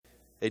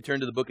Hey,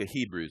 turn to the book of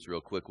Hebrews real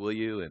quick, will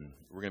you? And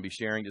we're going to be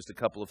sharing just a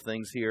couple of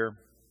things here.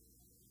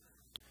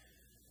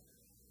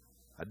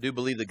 I do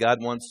believe that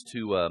God wants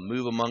to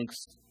move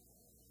amongst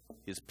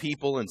His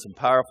people in some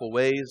powerful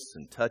ways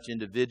and touch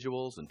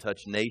individuals and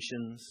touch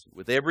nations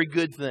with every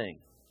good thing.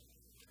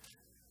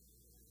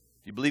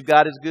 Do you believe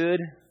God is good?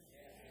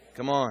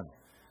 Come on.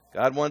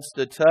 God wants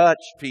to touch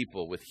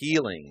people with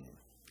healing.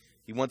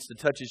 He wants to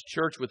touch His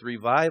church with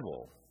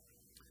revival.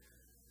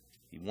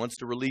 He wants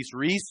to release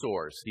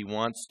resource. He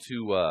wants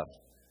to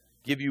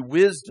give you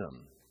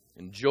wisdom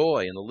and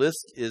joy. And the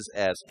list is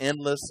as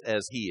endless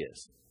as He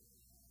is.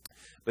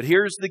 But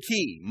here's the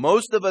key.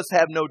 Most of us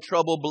have no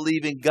trouble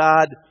believing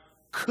God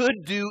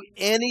could do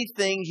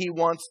anything He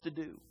wants to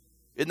do.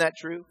 Isn't that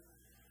true?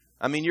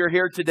 I mean, you're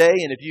here today,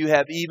 and if you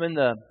have even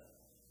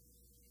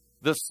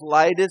the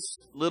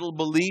slightest little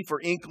belief or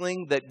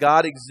inkling that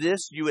God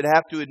exists, you would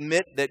have to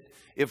admit that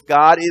if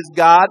God is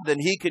God, then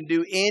He can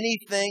do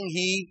anything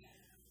He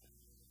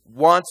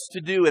wants to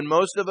do. And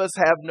most of us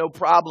have no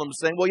problem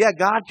saying, well, yeah,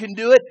 God can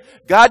do it.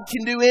 God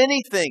can do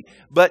anything.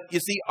 But you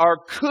see, our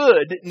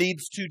could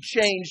needs to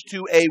change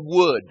to a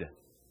would.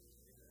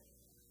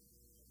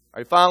 Are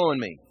you following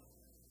me?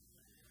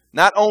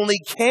 Not only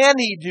can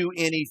He do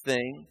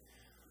anything,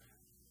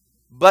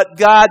 but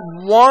God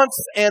wants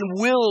and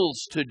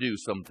wills to do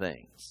some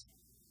things.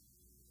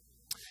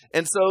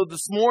 And so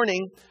this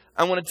morning,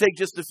 I want to take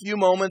just a few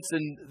moments,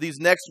 and these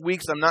next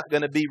weeks I'm not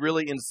going to be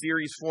really in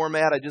series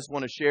format. I just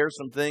want to share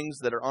some things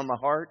that are on my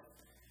heart.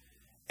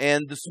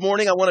 And this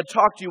morning I want to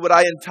talk to you what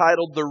I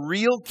entitled The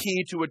Real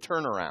Key to a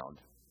Turnaround.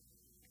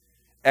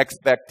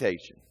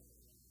 Expectation.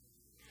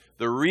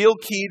 The real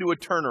key to a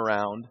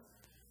turnaround,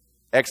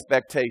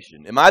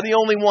 expectation. Am I the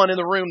only one in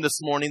the room this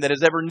morning that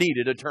has ever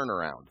needed a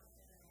turnaround?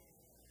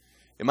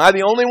 Am I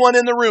the only one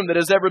in the room that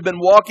has ever been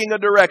walking a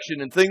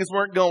direction and things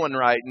weren't going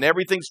right and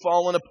everything's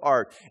fallen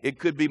apart? It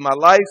could be my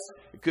life.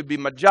 It could be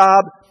my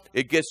job.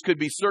 It just could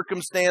be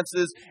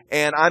circumstances.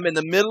 And I'm in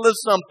the middle of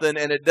something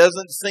and it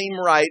doesn't seem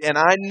right and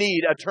I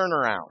need a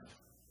turnaround.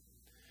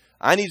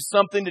 I need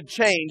something to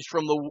change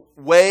from the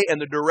way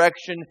and the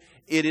direction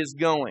it is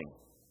going.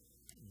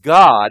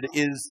 God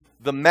is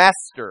the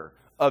master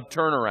of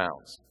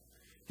turnarounds.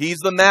 He's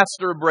the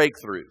master of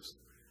breakthroughs.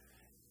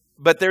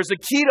 But there's a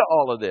key to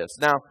all of this.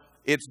 Now,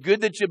 it's good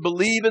that you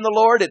believe in the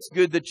Lord. It's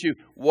good that you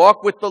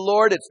walk with the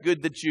Lord. It's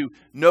good that you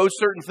know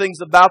certain things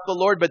about the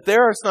Lord. But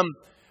there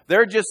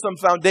are just some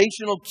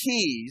foundational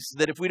keys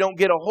that if we don't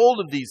get a hold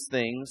of these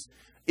things,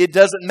 it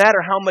doesn't matter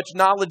how much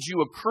knowledge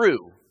you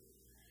accrue.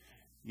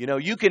 You know,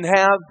 you can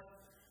have,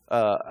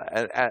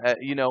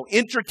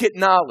 intricate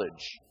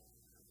knowledge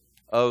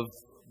of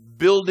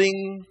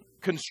building,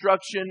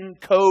 construction,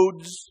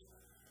 codes,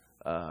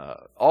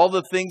 all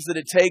the things that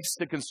it takes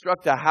to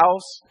construct a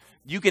house.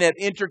 You can have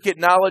intricate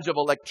knowledge of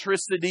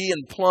electricity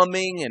and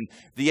plumbing and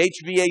the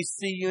HVAC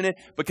unit.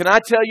 But can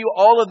I tell you,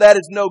 all of that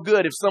is no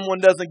good if someone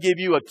doesn't give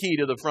you a key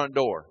to the front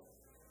door.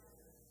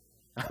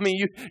 I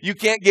mean, you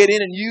can't get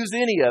in and use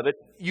any of it.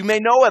 You may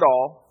know it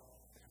all,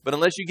 but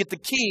unless you get the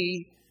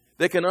key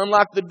that can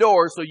unlock the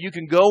door so you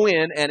can go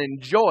in and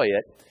enjoy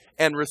it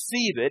and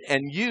receive it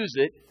and use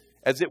it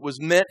as it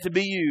was meant to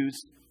be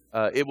used,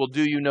 it will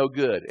do you no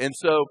good. And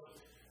so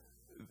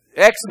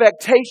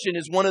expectation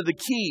is one of the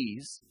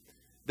keys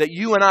that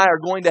you and I are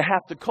going to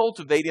have to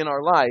cultivate in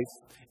our life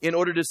in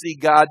order to see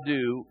God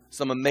do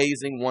some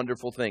amazing,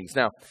 wonderful things.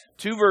 Now,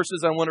 2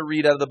 verses I want to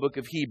read out of the book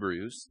of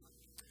Hebrews.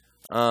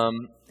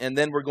 And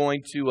then we're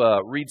going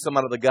to read some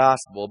out of the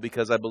gospel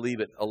because I believe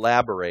it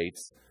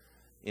elaborates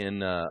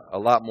in a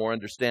lot more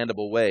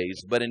understandable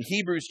ways. But in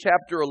Hebrews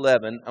chapter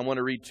 11, I want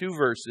to read 2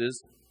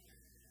 verses.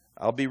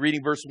 I'll be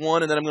reading verse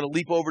 1 and then I'm going to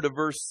leap over to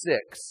verse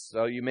 6.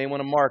 So you may want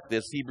to mark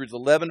this. Hebrews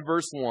 11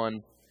 verse 1.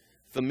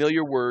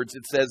 Familiar words.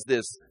 It says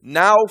this,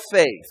 now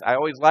faith. I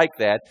always like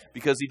that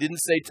because he didn't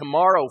say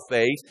tomorrow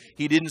faith.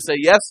 He didn't say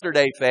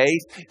yesterday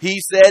faith.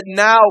 He said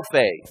now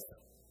faith.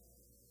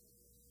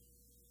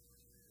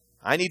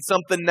 I need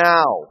something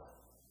now.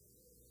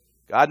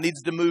 God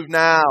needs to move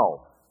now.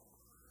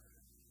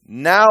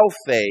 Now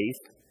faith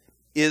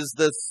is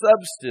the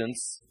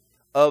substance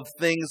of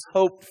things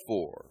hoped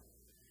for.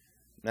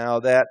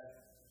 Now that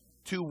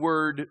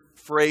 2-word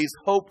phrase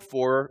hoped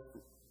for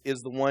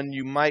is the one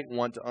you might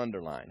want to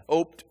underline.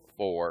 Hoped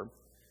for,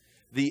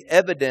 the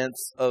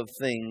evidence of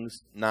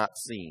things not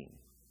seen.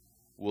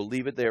 We'll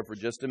leave it there for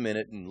just a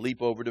minute and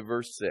leap over to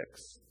verse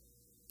 6.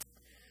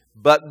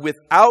 But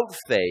without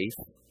faith,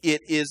 it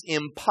is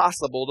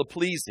impossible to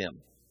please Him.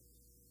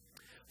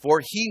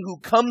 For he who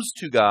comes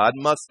to God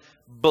must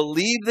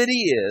believe that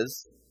He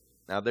is.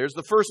 Now there's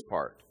the first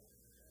part.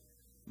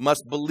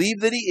 Must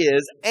believe that He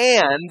is,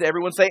 and,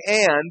 everyone say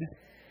and.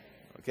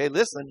 Okay,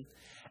 listen.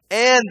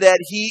 And that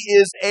He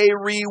is a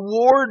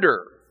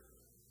rewarder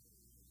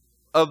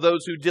of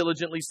those who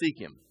diligently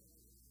seek Him.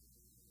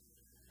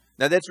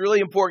 Now that's really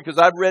important because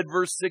I've read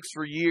verse 6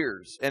 for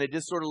years and it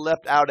just sort of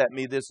leapt out at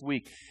me this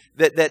week.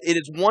 That it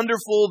is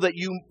wonderful that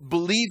you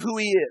believe who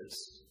He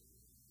is.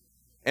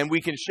 And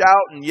we can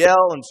shout and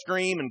yell and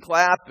scream and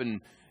clap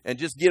and and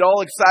just get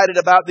all excited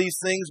about these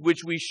things,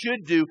 which we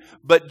should do.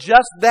 But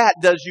just that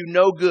does you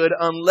no good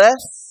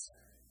unless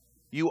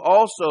you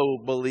also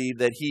believe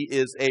that He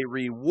is a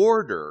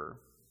rewarder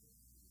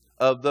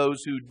of those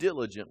who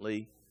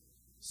diligently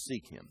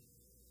seek Him.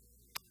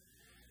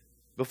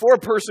 Before a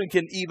person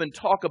can even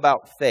talk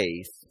about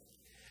faith,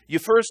 you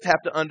first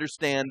have to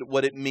understand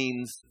what it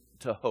means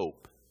to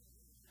hope.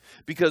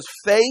 Because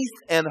faith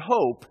and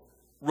hope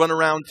run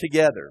around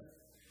together.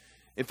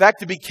 In fact,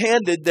 to be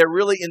candid, they're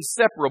really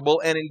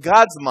inseparable. And in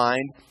God's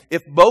mind,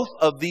 if both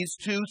of these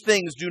two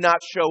things do not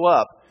show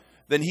up,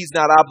 then He's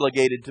not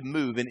obligated to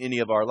move in any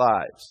of our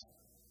lives.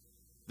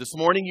 This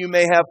morning you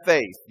may have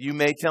faith. You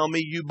may tell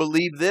me you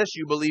believe this,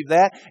 you believe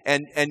that,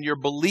 and your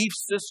belief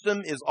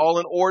system is all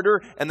in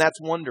order, and that's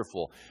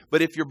wonderful.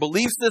 But if your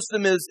belief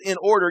system is in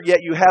order, yet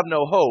you have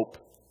no hope,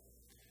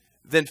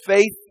 then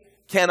faith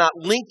cannot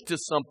link to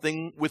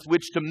something with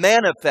which to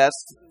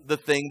manifest the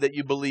thing that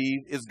you believe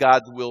is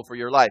God's will for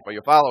your life. Are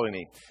you following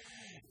me?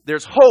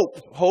 There's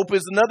hope. Hope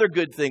is another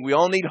good thing. We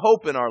all need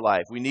hope in our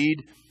life. We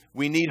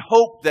need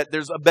hope that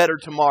there's a better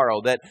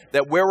tomorrow, that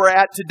where we're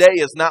at today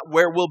is not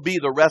where we'll be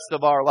the rest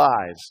of our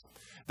lives,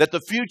 that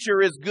the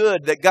future is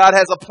good, that God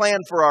has a plan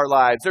for our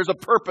lives. There's a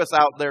purpose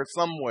out there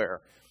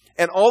somewhere.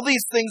 And all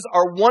these things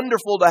are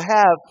wonderful to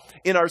have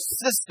in our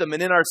system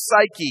and in our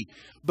psyche.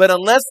 But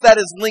unless that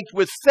is linked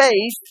with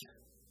faith,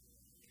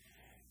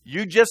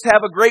 you just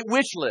have a great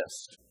wish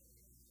list.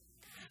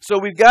 So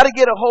we've got to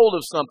get a hold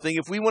of something.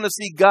 If we want to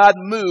see God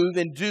move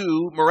and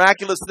do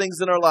miraculous things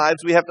in our lives,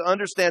 we have to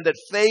understand that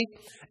faith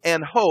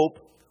and hope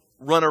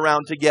run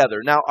around together.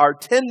 Now, our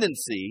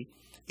tendency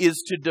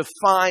is to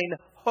define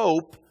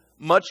hope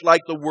much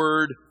like the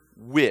word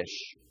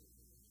wish.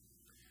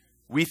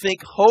 We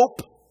think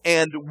hope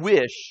and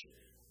wish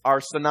are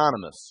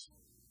synonymous.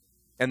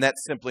 And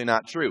that's simply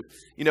not true.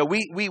 You know,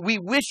 we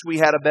wish we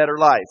had a better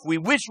life. We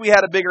wish we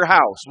had a bigger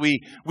house.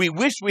 We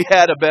wish we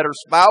had a better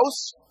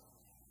spouse.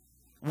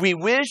 We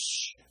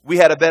wish we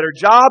had a better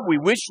job. We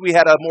wish we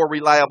had a more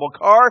reliable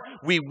car.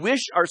 We wish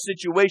our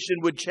situation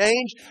would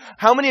change.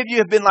 How many of you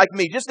have been like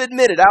me? Just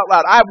admit it out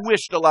loud. I've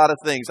wished a lot of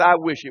things. I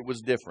wish it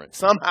was different.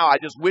 Somehow I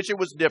just wish it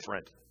was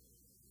different.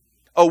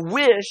 A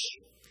wish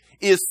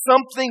is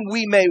something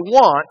we may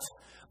want,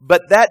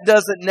 but that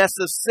doesn't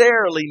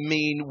necessarily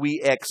mean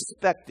we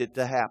expect it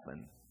to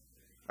happen.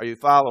 Are you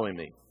following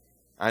me?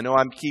 I know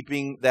I'm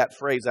keeping that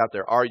phrase out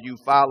there. Are you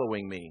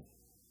following me?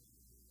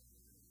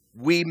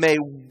 We may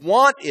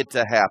want it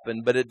to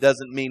happen, but it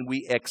doesn't mean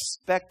we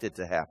expect it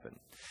to happen.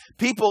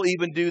 People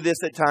even do this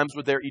at times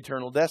with their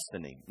eternal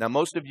destiny. Now,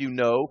 most of you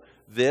know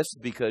this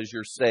because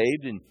you're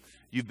saved and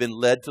you've been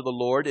led to the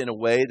Lord in a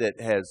way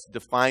that has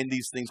defined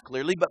these things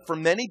clearly. But for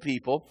many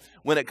people,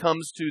 when it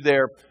comes to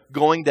their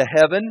going to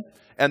heaven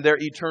and their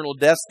eternal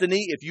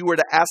destiny, if you were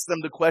to ask them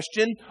the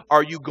question,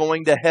 are you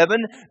going to heaven?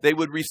 They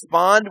would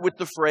respond with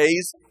the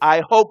phrase,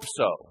 I hope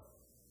so.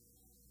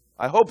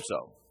 I hope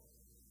so.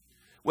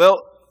 Well,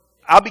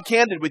 I'll be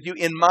candid with you.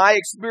 In my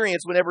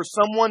experience, whenever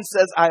someone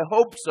says, I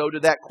hope so, to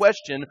that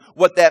question,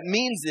 what that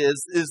means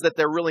is that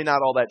they're really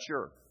not all that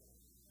sure.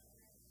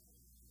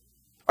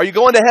 Are you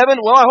going to heaven?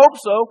 Well, I hope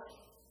so.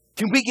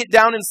 Can we get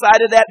down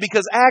inside of that?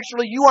 Because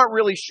actually, you aren't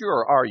really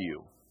sure, are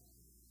you?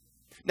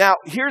 Now,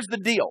 here's the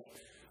deal.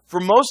 For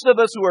most of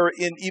us who are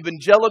in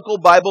evangelical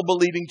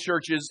Bible-believing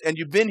churches, and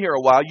you've been here a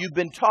while, you've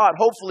been taught,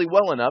 hopefully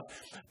well enough,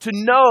 to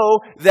know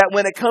that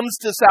when it comes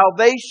to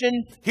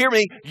salvation, hear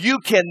me, you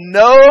can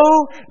know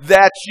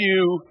that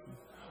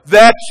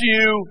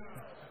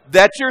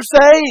you're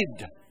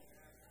saved.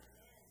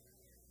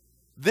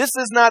 This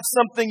is not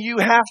something you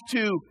have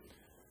to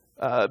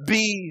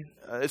be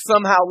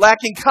somehow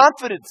lacking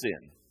confidence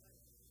in.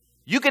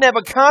 You can have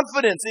a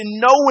confidence in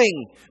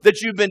knowing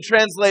that you've been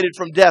translated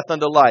from death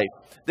unto life,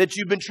 that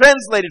you've been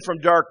translated from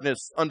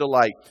darkness unto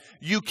light.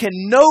 You can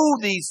know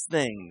these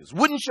things.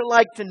 Wouldn't you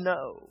like to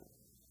know?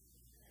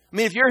 I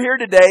mean, if you're here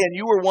today and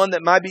you were one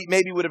that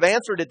maybe would have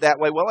answered it that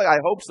way, well, I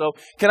hope so.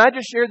 Can I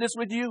just share this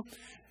with you?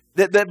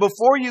 That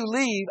before you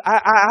leave,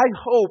 I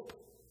hope,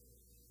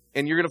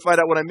 and you're going to find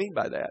out what I mean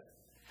by that.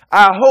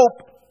 I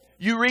hope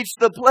you reach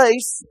the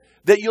place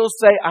that you'll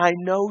say, I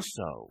know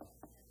so.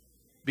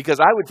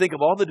 Because I would think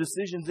of all the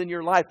decisions in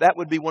your life, that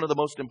would be one of the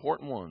most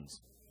important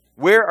ones.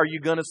 Where are you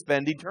going to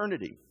spend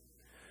eternity?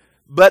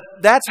 But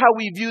that's how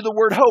we view the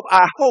word hope.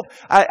 I hope.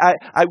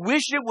 I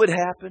wish it would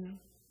happen.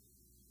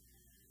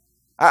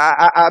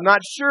 I'm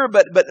not sure,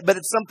 but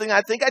it's something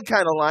I think I'd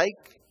kind of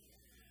like.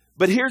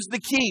 But here's the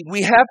key.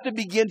 We have to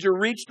begin to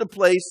reach the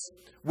place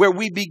where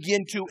we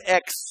begin to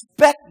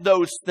expect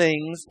those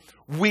things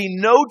we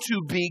know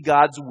to be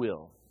God's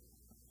will.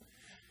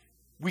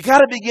 We got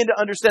to begin to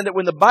understand that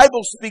when the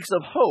Bible speaks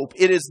of hope,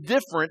 it is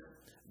different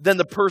than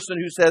the person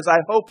who says, I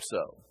hope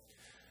so.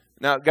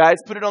 Now, guys,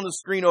 put it on the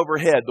screen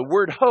overhead. The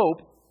word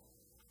hope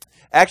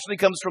actually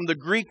comes from the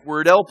Greek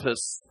word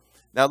elpis.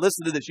 Now,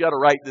 listen to this. You ought to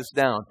write this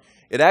down.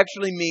 It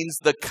actually means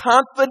the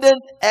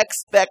confident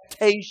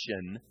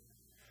expectation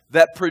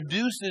that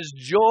produces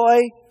joy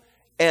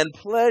and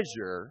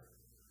pleasure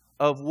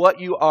of what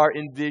you are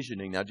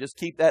envisioning. Now, just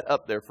keep that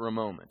up there for a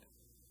moment.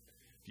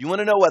 If you want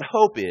to know what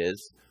hope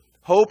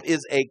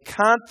is a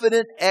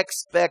confident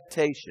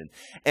expectation.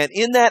 And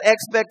in that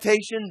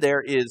expectation,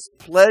 there is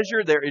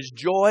pleasure, there is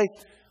joy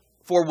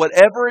for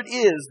whatever it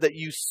is that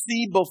you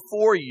see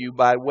before you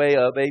by way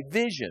of a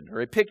vision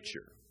or a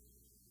picture.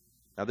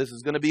 Now, this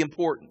is going to be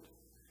important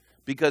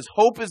because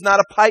hope is not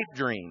a pipe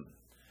dream.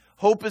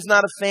 Hope is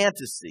not a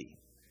fantasy.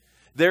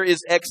 There is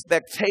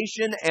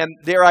expectation and,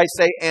 dare I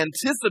say,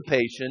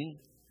 anticipation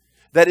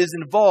that is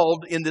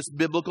involved in this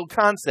biblical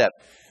concept.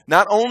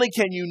 Not only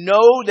can you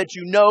know that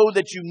you know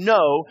that you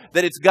know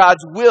that it's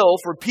God's will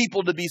for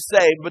people to be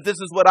saved, but this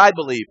is what I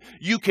believe.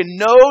 You can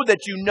know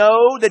that you know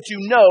that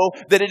you know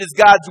that it is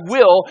God's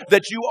will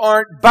that you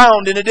aren't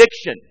bound in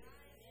addiction.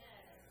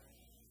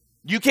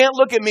 You can't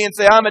look at me and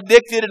say, I'm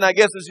addicted and I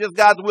guess it's just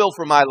God's will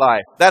for my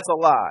life. That's a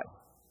lie.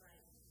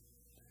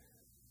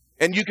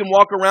 And you can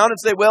walk around and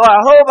say, well, I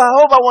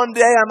hope one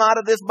day I'm out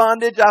of this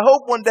bondage. I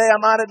hope one day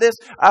I'm out of this.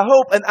 I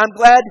hope, and I'm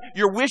glad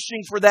you're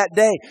wishing for that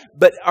day.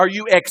 But are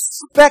you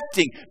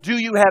expecting? Do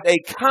you have a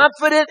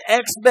confident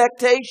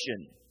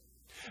expectation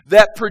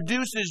that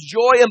produces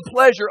joy and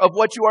pleasure of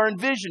what you are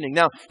envisioning?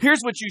 Now,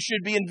 here's what you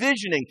should be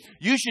envisioning.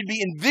 You should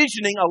be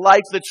envisioning a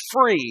life that's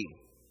free,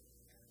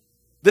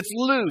 that's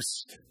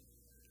loosed.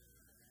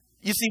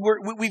 You see,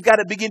 we've got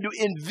to begin to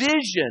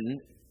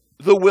envision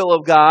the will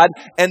of God,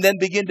 and then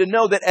begin to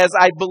know that as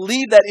I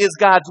believe that is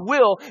God's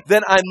will,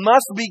 then I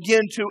must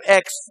begin to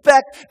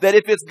expect that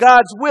if it's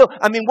God's will,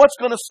 what's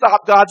going to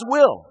stop God's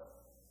will?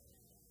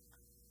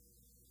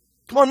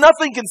 Come on,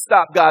 nothing can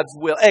stop God's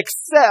will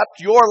except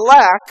your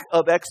lack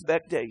of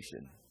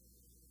expectation.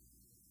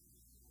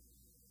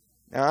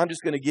 Now, I'm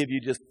just going to give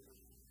you just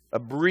a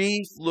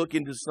brief look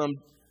into some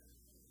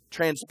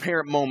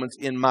transparent moments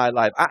in my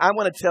life. I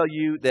want to tell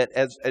you that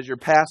as your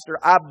pastor,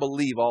 I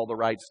believe all the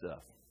right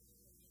stuff.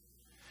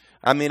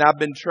 I've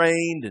been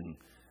trained and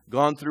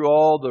gone through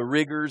all the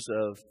rigors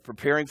of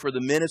preparing for the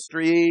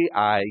ministry.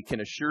 I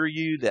can assure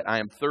you that I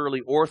am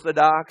thoroughly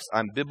orthodox.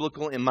 I'm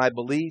biblical in my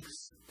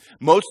beliefs.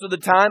 Most of the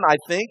time, I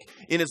think,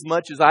 in as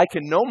much as I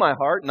can know my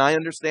heart, and I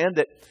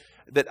understand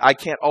that I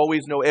can't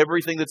always know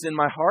everything that's in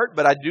my heart,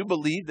 but I do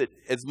believe that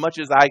as much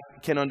as I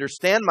can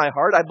understand my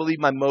heart, I believe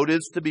my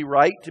motives to be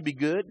right, to be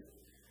good.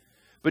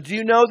 But do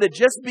you know that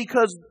just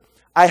because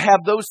I have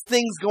those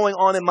things going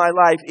on in my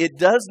life, it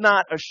does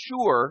not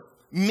assure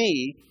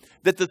me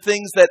that the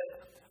things that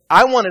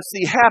I want to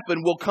see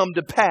happen will come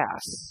to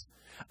pass.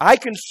 I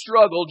can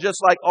struggle just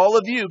like all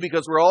of you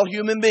because we're all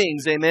human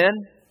beings, amen?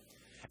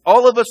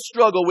 All of us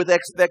struggle with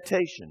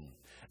expectation.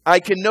 I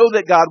can know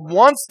that God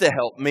wants to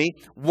help me,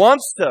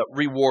 wants to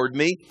reward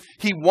me.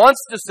 He wants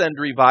to send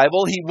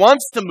revival. He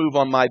wants to move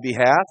on my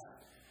behalf.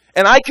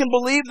 And I can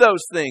believe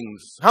those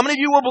things. How many of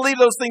you will believe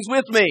those things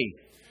with me?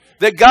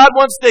 That God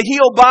wants to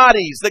heal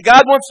bodies. That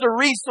God wants to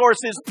resource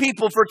His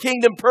people for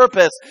kingdom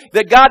purpose.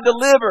 That God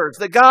delivers.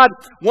 That God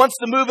wants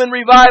to move in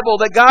revival.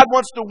 That God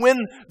wants to win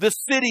the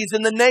cities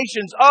and the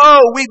nations. Oh,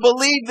 we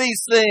believe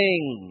these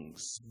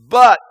things.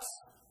 But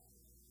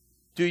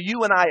do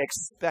you and I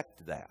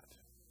expect that?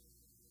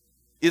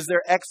 Is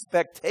there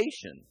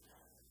expectation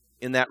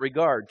in that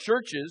regard?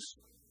 Churches,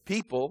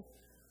 people,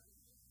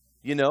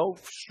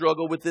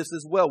 struggle with this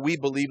as well. We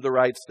believe the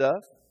right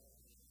stuff.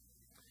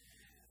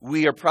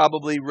 We are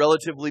probably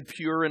relatively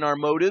pure in our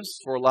motives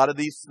for a lot of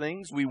these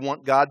things. We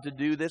want God to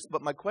do this.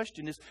 But my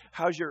question is,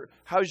 how's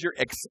your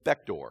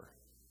expector?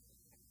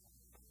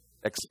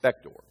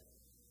 Expector.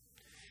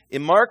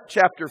 In Mark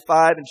chapter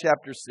 5 and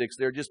chapter 6,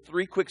 there are just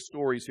three quick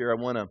stories here.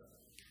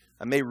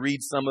 I may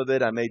read some of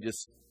it. I may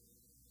just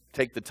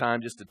take the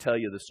time just to tell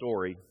you the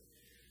story.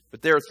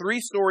 But there are three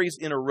stories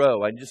in a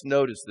row. I just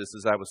noticed this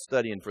as I was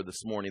studying for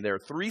this morning. There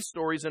are three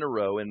stories in a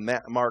row in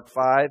Mark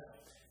 5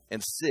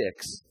 and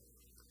 6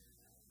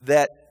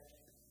 that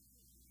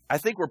I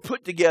think were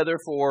put together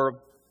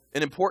for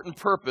an important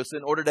purpose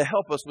in order to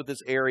help us with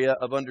this area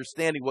of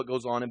understanding what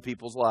goes on in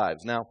people's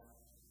lives. Now,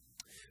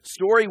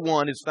 story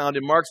 1 is found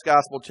in Mark's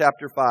Gospel,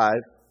 chapter 5,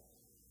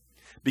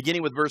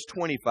 beginning with verse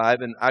 25,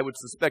 and I would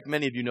suspect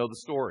many of you know the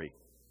story.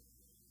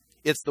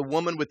 It's the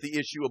woman with the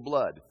issue of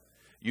blood.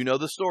 You know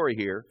the story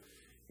here.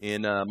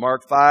 In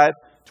Mark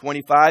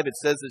 5:25, it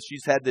says that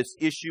she's had this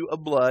issue of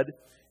blood.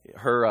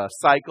 Her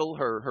cycle,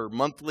 her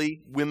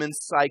monthly women's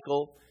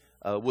cycle,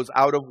 was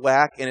out of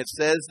whack, and it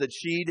says that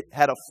she'd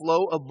had a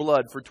flow of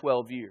blood for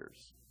 12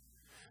 years.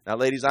 Now,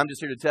 ladies, I'm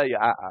just here to tell you,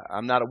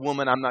 I'm not a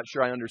woman. I'm not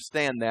sure I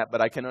understand that,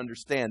 but I can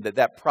understand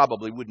that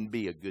probably wouldn't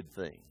be a good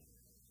thing.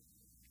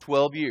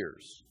 12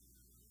 years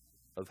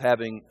of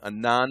having a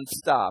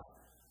non-stop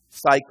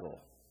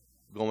cycle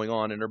going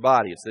on in her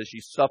body. It says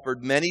she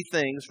suffered many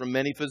things from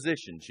many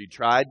physicians. She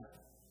tried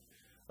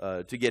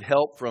to get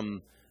help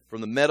from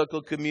the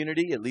medical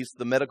community, at least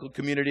the medical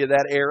community of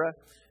that era.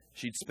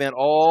 She'd spent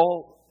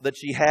all that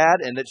she had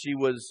and that she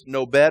was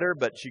no better,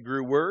 but she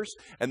grew worse.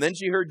 And then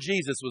she heard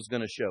Jesus was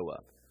going to show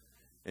up.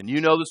 And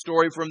you know the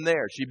story from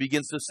there. She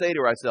begins to say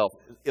to herself,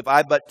 if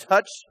I but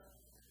touch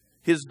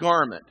His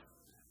garment,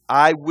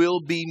 I will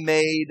be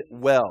made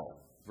well.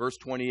 Verse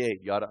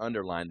 28, you ought to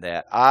underline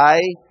that. I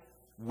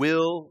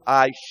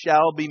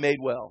shall be made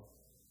well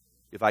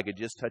if I could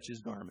just touch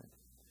his garment.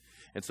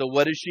 And so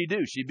what does she do?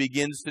 She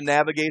begins to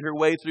navigate her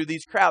way through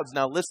these crowds.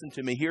 Now listen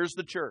to me. Here's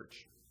the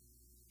church.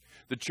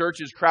 The church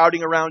is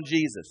crowding around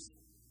Jesus.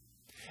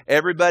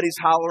 Everybody's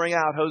hollering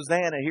out,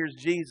 Hosanna, here's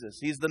Jesus.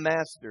 He's the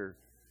master.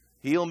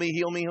 Heal me,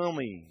 heal me, heal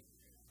me.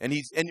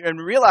 And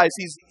realize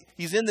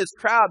he's in this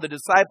crowd. The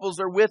disciples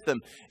are with him.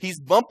 He's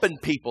bumping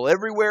people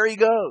everywhere he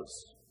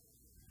goes.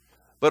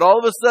 But all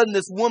of a sudden,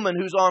 this woman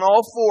who's on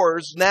all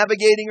fours,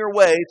 navigating her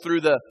way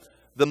through the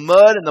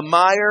mud and the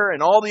mire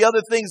and all the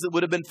other things that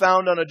would have been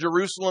found on a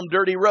Jerusalem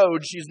dirty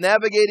road, she's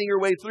navigating her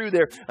way through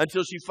there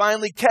until she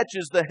finally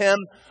catches the hem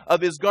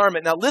of his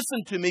garment. Now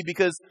listen to me,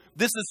 because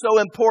this is so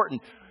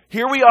important.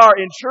 Here we are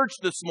in church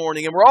this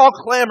morning, and we're all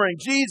clamoring,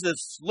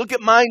 Jesus, look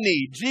at my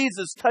need.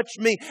 Jesus, touch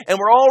me. And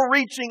we're all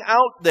reaching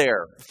out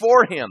there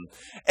for him.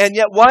 And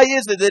yet, why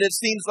is it that it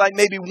seems like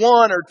maybe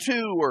one or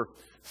two or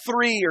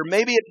three or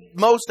maybe at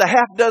most a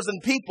half dozen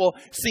people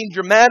seem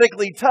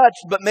dramatically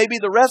touched, but maybe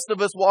the rest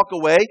of us walk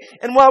away?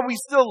 And while we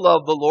still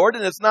love the Lord,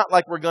 and it's not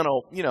like we're going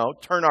to,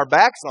 turn our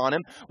backs on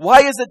him,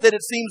 why is it that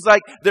it seems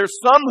like there's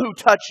some who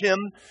touch him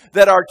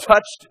that are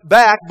touched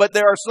back, but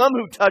there are some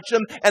who touch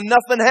him and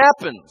nothing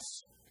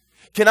happens?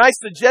 Can I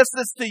suggest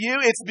this to you?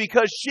 It's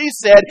because she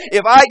said,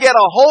 if I get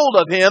a hold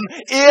of him,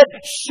 it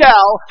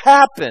shall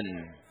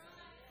happen.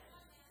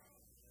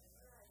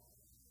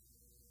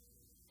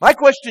 My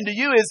question to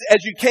you is,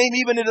 as you came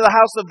even into the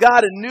house of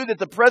God and knew that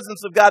the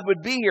presence of God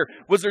would be here,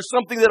 was there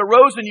something that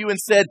arose in you and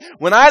said,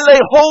 when I lay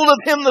hold of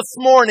him this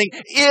morning,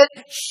 it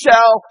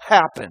shall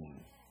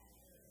happen?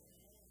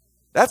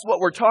 That's what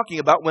we're talking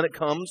about when it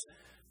comes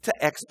to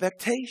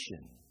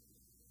expectation.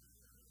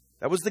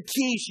 That was the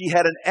key. She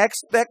had an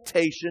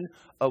expectation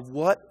of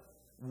what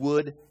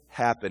would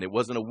happen. It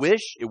wasn't a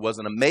wish. It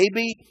wasn't a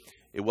maybe.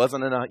 It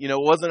wasn't it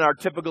wasn't our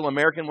typical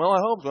American, I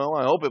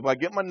hope if I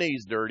get my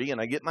knees dirty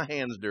and I get my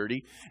hands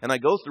dirty and I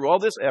go through all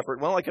this effort,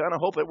 I kind of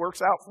hope it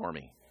works out for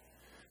me.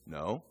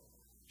 No,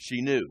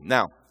 she knew.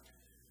 Now,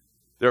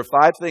 there are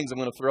 5 things I'm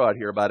going to throw out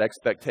here about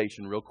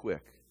expectation real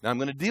quick. Now, I'm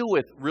going to deal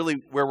with really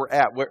where we're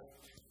at.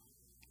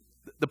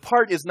 The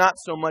part is not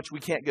so much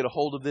we can't get a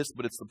hold of this,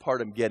 but it's the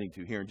part I'm getting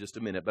to here in just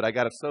a minute. But I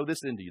got to sow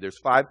this into you. There's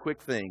 5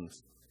 quick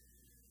things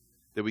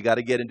that we got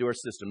to get into our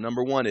system.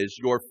 Number 1 is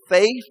your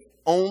faith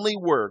only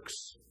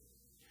works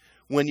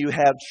when you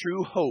have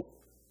true hope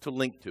to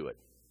link to it.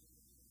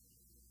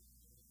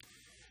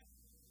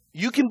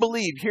 You can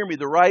believe, hear me,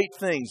 the right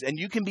things, and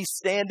you can be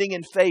standing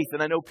in faith.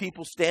 And I know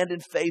people stand in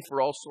faith for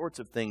all sorts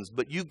of things,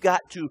 but you've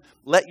got to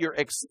let your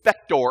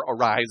expector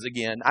arise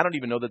again. I don't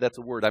even know that that's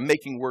a word. I'm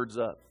making words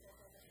up.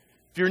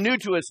 If you're new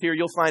to us here,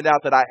 you'll find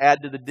out that I add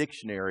to the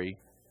dictionary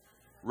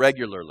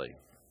regularly.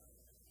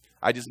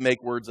 I just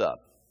make words up.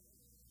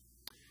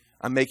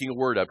 I'm making a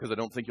word up because I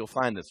don't think you'll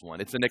find this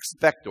one. It's an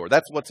expector.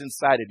 That's what's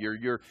inside of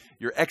your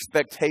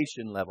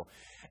expectation level.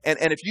 And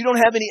if you don't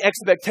have any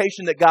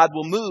expectation that God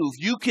will move,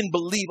 you can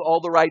believe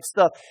all the right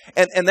stuff.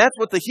 And that's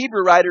what the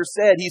Hebrew writer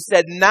said. He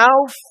said, now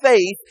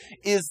faith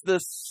is the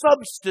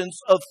substance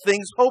of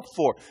things hoped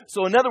for.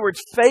 So in other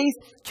words,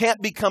 faith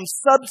can't become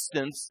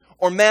substance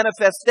or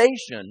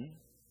manifestation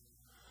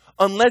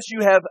unless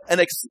you have an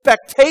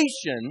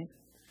expectation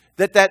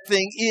that that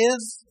thing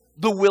is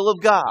the will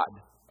of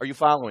God. Are you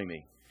following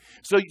me?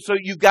 So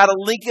you've got to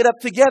link it up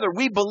together.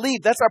 We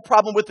believe. That's our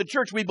problem with the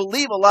church. We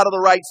believe a lot of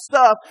the right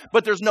stuff,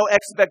 but there's no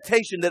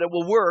expectation that it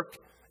will work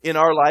in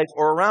our life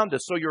or around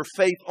us. So your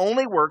faith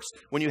only works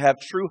when you have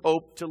true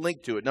hope to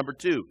link to it. Number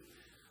 2,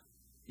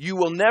 you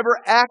will never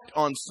act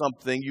on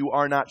something you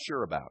are not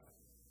sure about.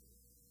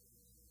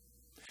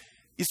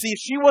 You see, if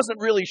she wasn't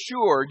really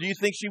sure, do you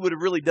think she would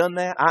have really done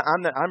that?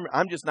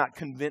 I'm just not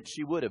convinced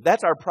she would have.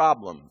 That's our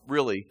problem,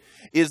 really,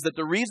 is that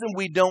the reason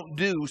we don't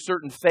do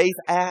certain faith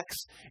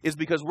acts is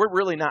because we're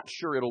really not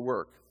sure it'll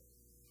work.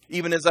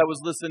 Even as I was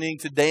listening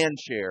to Dan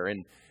share,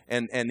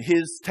 and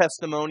his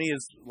testimony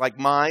is like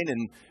mine,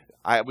 and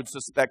I would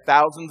suspect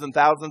thousands and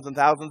thousands and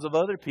thousands of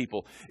other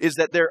people, is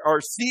that there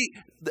are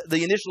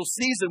the initial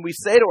season we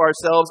say to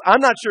ourselves, I'm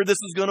not sure this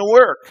is going to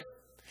work.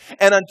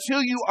 And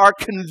until you are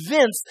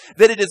convinced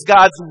that it is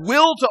God's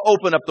will to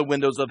open up the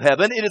windows of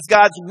heaven, it is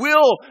God's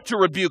will to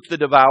rebuke the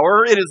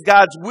devourer, it is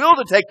God's will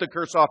to take the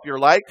curse off your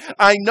life,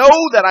 I know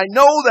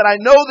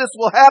this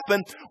will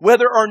happen,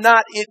 whether or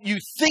not you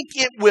think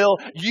it will,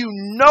 you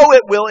know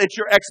it will, it's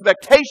your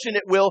expectation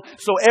it will.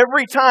 So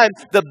every time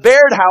the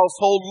Baird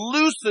household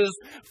looses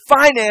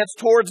finance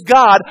towards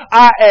God,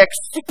 I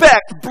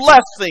expect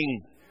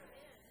blessing.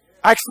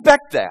 I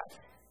expect that.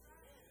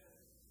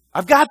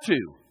 I've got to.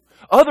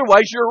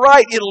 Otherwise, you're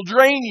right. It'll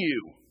drain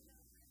you.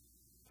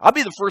 I'll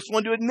be the first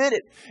one to admit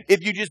it.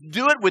 If you just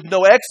do it with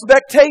no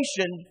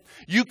expectation,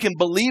 you can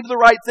believe the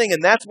right thing.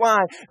 And that's why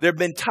there have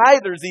been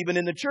tithers even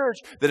in the church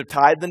that have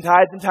tithed and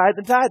tithed and tithed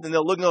and tithed. And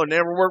they'll look and go, it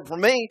never worked for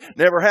me.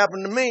 Never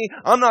happened to me.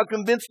 I'm not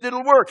convinced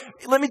it'll work.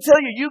 Let me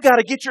tell you, you got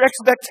to get your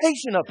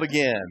expectation up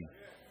again.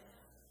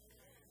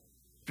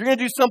 If you're going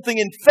to do something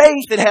in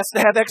faith, it has to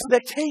have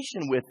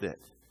expectation with it.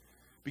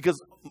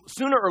 Because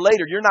sooner or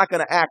later, you're not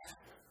going to act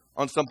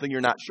on something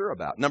you're not sure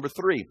about. Number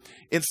 3,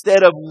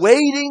 instead of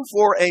waiting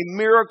for a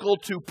miracle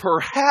to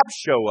perhaps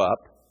show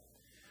up,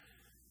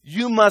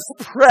 you must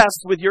press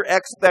with your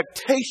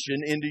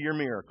expectation into your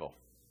miracle.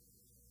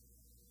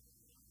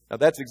 Now,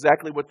 that's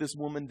exactly what this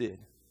woman did.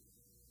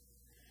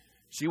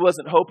 She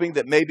wasn't hoping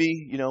that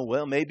maybe,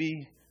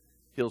 maybe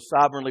he'll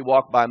sovereignly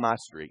walk by my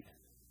street.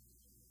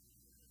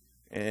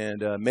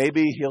 And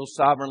maybe he'll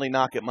sovereignly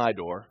knock at my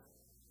door.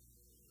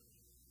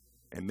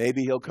 And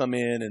maybe he'll come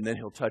in and then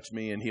he'll touch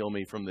me and heal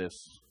me from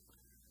this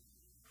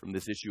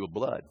issue of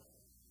blood.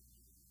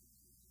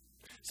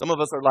 Some of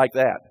us are like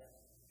that.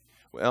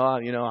 Well,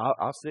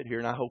 I'll sit here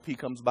and I hope he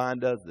comes by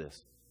and does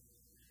this.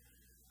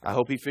 I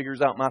hope he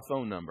figures out my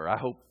phone number. I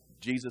hope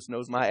Jesus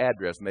knows my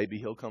address. Maybe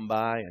he'll come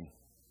by. And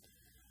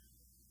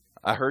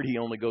I heard he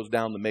only goes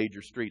down the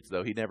major streets,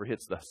 though. He never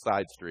hits the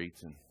side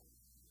streets. And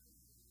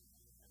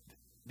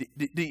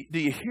do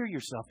you hear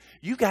yourself?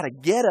 You got to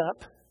get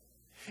up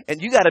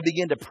and you got to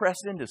begin to press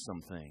into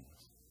some things.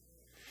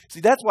 See,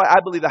 that's why I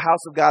believe the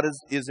house of God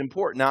is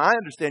important. Now, I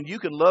understand you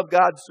can love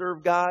God,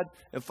 serve God,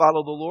 and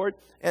follow the Lord.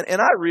 And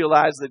I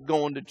realize that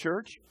going to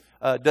church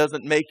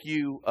doesn't make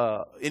you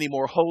any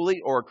more holy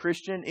or a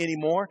Christian any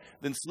more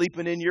than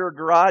sleeping in your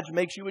garage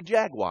makes you a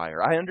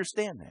jaguar. I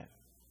understand that.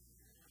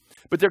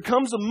 But there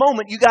comes a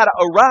moment you got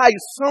to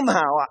arise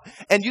somehow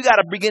and you got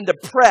to begin to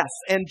press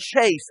and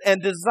chase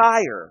and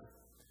desire.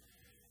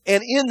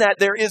 And in that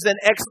there is an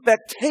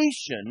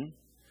expectation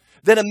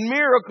that a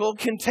miracle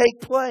can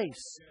take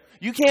place.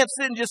 You can't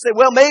sit and just say,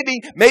 well,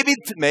 maybe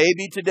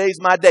today's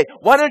my day.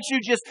 Why don't you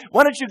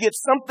get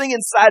something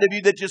inside of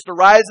you that just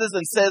arises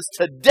and says,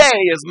 today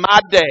is my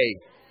day.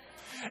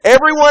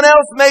 Everyone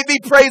else may be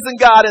praising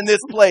God in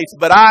this place,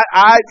 but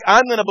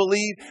I'm going to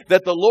believe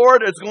that the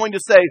Lord is going to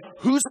say,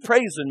 who's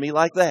praising me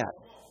like that?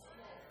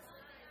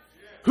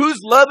 Who's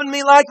loving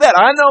me like that?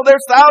 I know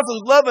there's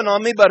thousands loving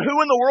on me, but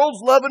who in the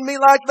world's loving me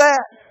like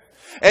that?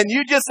 And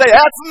you just say,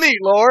 that's me,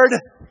 Lord.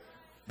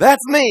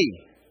 That's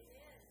me.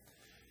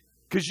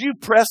 Because you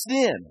pressed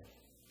in.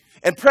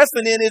 And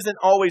pressing in isn't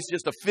always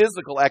just a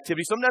physical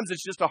activity. Sometimes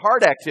it's just a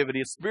heart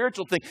activity, a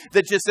spiritual thing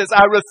that just says,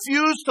 I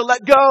refuse to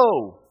let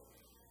go.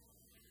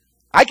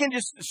 I can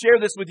just share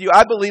this with you.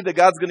 I believe that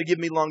God's going to give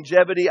me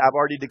longevity. I've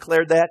already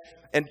declared that.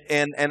 And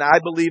I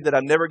believe that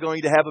I'm never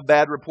going to have a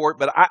bad report.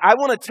 But I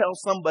want to tell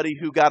somebody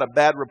who got a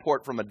bad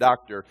report from a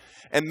doctor,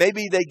 and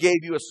maybe they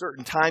gave you a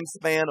certain time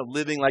span of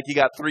living, like you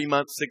got 3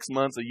 months, 6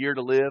 months, a year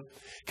to live.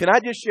 Can I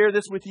just share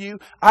this with you?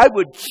 I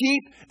would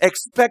keep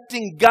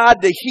expecting God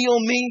to heal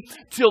me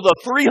till the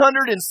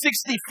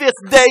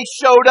 365th day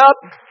showed up,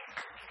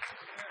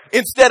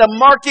 instead of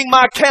marking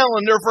my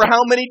calendar for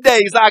how many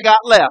days I got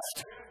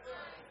left.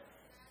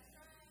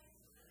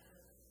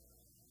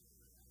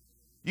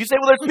 You say,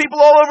 well, there's people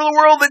all over the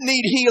world that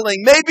need healing.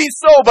 Maybe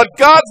so, but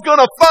God's going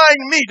to find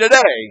me today.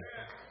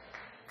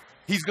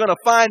 He's going to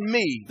find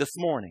me this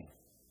morning.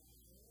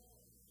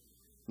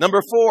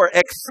 Number 4,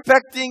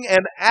 expecting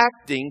and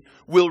acting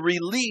will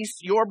release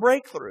your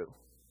breakthrough.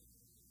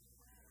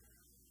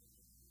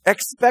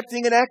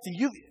 Expecting and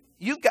acting.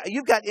 You've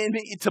got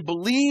to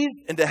believe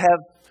and to have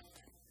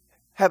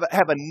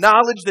a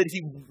knowledge that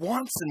He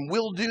wants and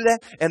will do that.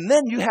 And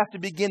then you have to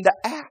begin to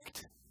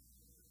act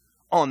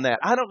on that.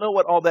 I don't know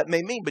what all that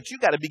may mean, but you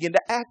got to begin to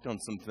act on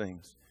some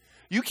things.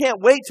 You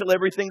can't wait till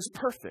everything's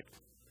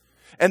perfect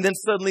and then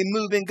suddenly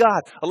move in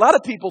God. A lot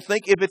of people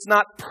think if it's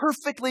not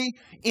perfectly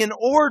in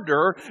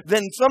order,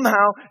 then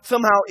somehow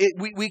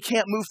we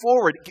can't move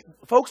forward.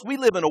 Folks, we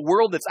live in a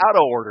world that's out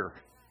of order.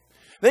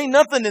 There ain't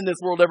nothing in this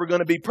world ever going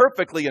to be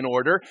perfectly in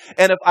order.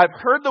 And if I've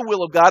heard the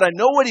will of God, I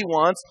know what He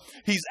wants.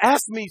 He's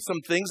asked me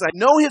some things. I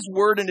know His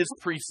word and His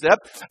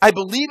precept. I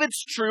believe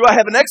it's true. I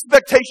have an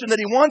expectation that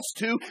He wants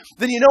to.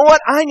 Then you know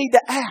what? I need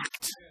to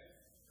act.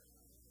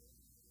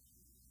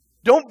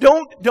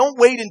 Don't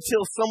wait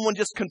until someone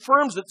just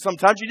confirms it.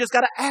 Sometimes you just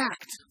got to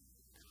act.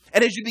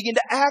 And as you begin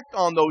to act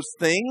on those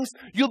things,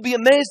 you'll be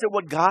amazed at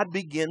what God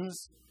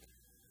begins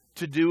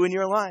to do in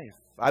your life.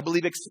 I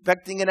believe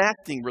expecting and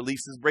acting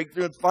releases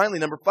breakthrough. And finally,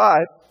 number 5,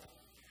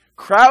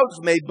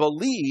 crowds may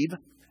believe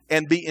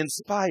and be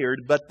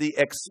inspired, but the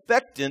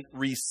expectant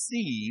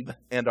receive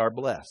and are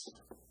blessed.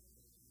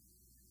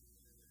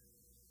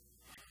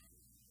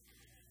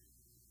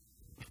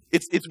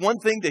 It's one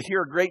thing to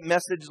hear a great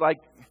message like,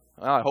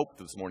 well, I hope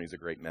this morning's a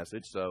great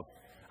message, so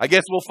I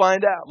guess we'll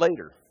find out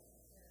later.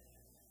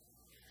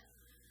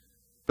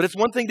 But it's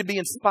one thing to be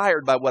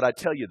inspired by what I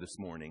tell you this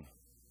morning.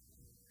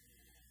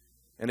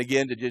 And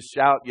again, to just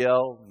shout,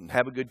 yell, and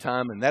have a good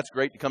time. And that's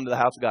great to come to the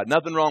house of God.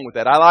 Nothing wrong with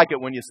that. I like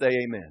it when you say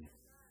amen.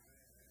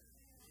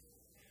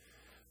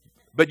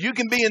 But you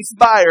can be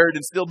inspired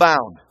and still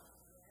bound.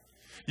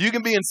 You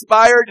can be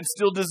inspired and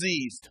still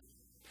diseased.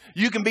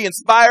 You can be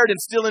inspired and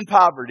still in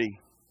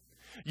poverty.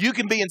 You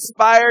can be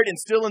inspired and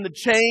still in the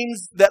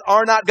chains that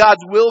are not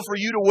God's will for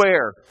you to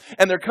wear.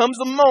 And there comes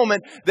a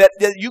moment that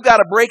you got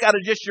to break out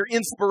of just your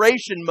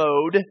inspiration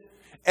mode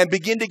and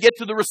begin to get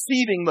to the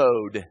receiving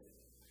mode.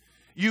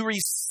 you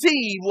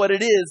receive what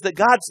it is that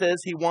God says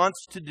He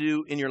wants to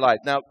do in your life.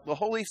 Now, the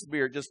Holy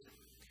Spirit just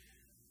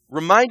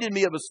reminded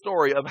me of a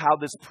story of how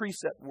this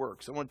precept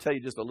works. I want to tell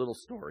you just a little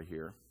story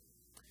here.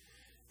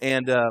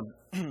 And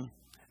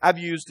I've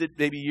used it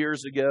maybe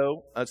years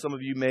ago. Some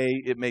of you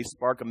it may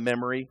spark a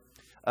memory.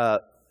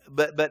 But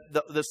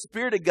the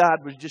Spirit of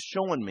God was just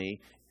showing me,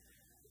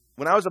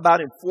 when I was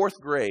about in 4th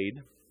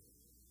grade,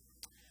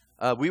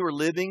 we were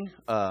living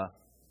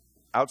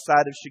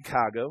outside of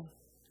Chicago.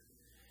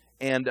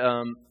 And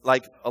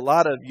like a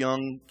lot of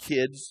young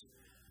kids,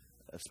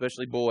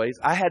 especially boys,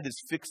 I had this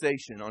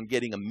fixation on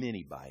getting a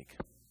mini bike.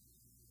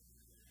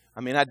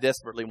 I mean, I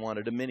desperately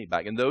wanted a mini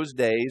bike. In those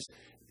days,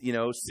 you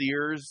know,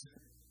 Sears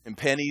and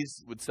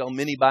Penny's would sell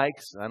mini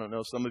bikes. I don't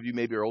know, some of you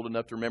maybe are old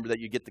enough to remember that.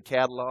 You get the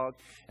catalog,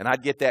 and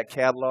I'd get that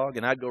catalog,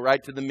 and I'd go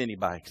right to the mini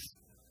bikes.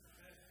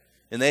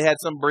 And they had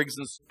some Briggs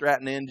 &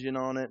 Stratton engine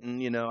on it,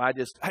 and, you know, I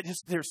just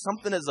there's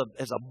something as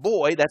a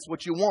boy, that's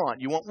what you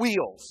want. You want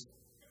wheels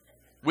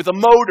with a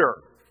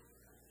motor.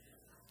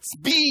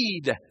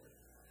 Speed.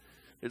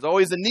 There's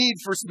always a need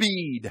for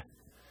speed.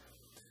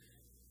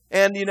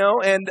 And, you know,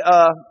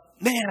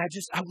 man,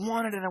 I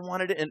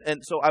wanted it.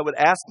 And so I would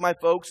ask my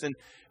folks, and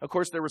of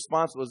course their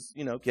response was,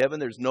 you know, Kevin,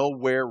 there's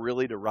nowhere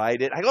really to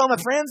ride it. I go, oh, my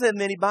friends have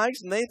mini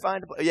bikes, and they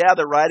find, yeah,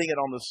 they're riding it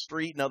on the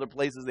street and other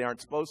places they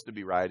aren't supposed to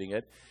be riding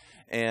it.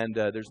 And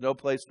there's no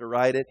place to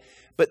ride it.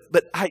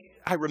 But I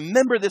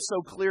remember this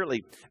so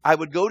clearly. I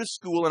would go to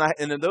school,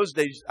 and in those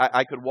days,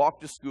 I could walk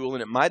to school,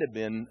 and it might have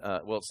been,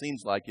 well, it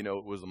seems like, you know,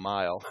 it was a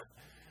mile.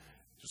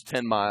 Just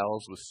 10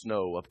 miles with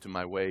snow up to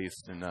my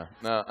waist. And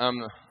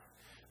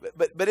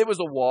but it was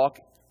a walk,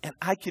 and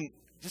I can,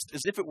 just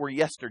as if it were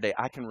yesterday,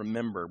 I can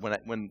remember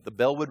when the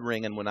bell would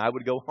ring and when I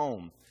would go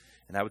home,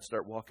 and I would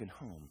start walking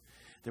home,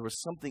 there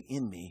was something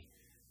in me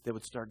that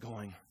would start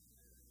going,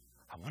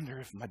 I wonder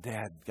if my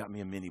dad got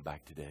me a mini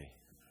bike today.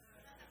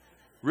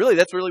 Really,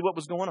 that's really what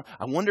was going on.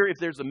 I wonder if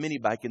there's a mini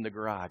bike in the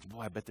garage.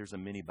 Boy, I bet there's a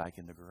mini bike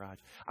in the garage.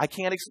 I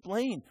can't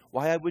explain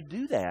why I would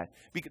do that.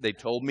 Because they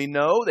told me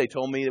no. They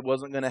told me it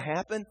wasn't going to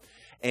happen.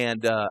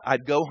 And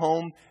I'd go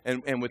home,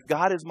 and with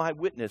God as my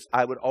witness,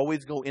 I would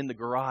always go in the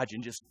garage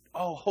and just,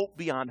 hope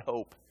beyond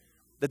hope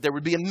that there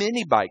would be a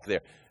mini bike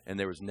there. And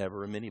there was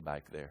never a mini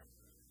bike there.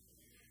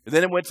 And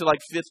then it went to like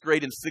 5th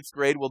grade and 6th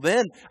grade. Well,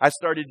 then I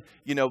started,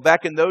 you know,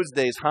 back in those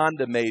days,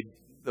 Honda made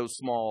those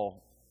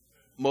small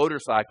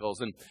motorcycles,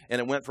 and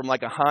it went from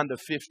like a Honda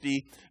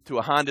 50 to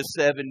a Honda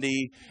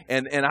 70,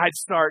 and I'd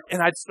start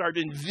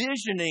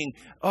envisioning,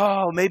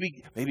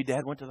 maybe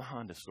Dad went to the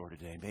Honda store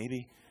today.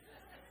 Maybe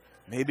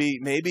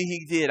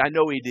he did. I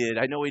know he did.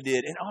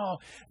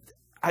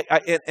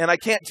 And I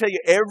can't tell you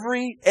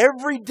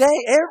every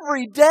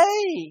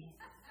day.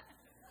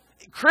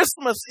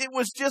 Christmas, it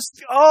was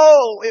just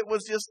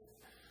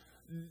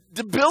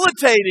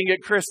debilitating at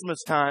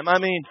Christmas time. I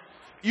mean,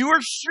 you were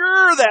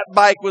sure that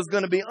bike was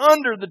going to be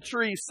under the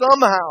tree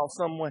somehow,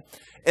 some way.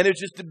 And it was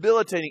just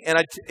debilitating.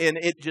 And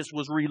it just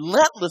was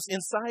relentless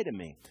inside of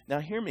me. Now,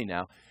 hear me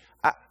now.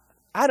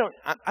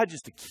 I'm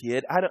just a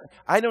kid.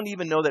 I don't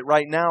even know that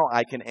right now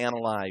I can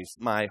analyze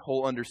my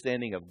whole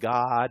understanding of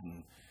God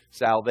and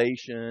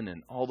salvation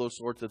and all those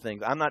sorts of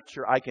things. I'm not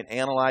sure I can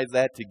analyze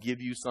that to give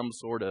you some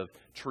sort of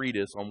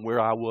treatise on where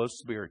I was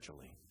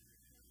spiritually.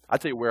 I'll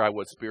tell you where I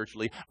was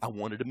spiritually. I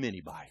wanted a mini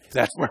bike.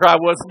 That's where I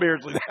was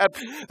spiritually.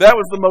 That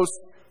was the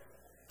most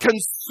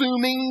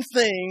consuming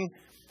thing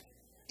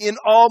in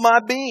all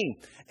my being.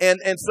 And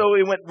so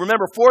we went,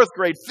 remember, 4th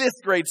grade,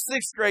 5th grade,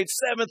 6th grade,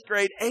 7th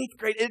grade, 8th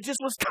grade. It just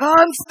was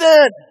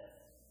constant.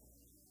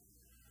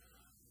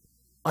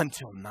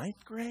 Until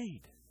 9th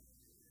grade.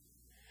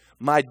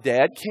 My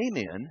dad came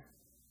in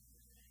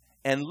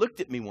and looked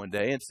at me one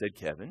day and said,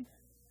 Kevin,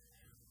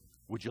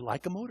 would you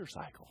like a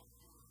motorcycle?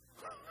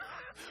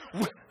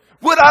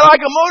 Would I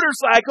like a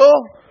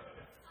motorcycle?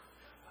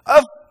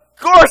 Of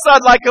course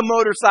I'd like a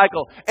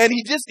motorcycle. And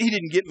he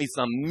didn't get me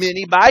some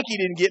mini bike. He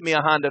didn't get me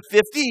a Honda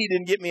 50. He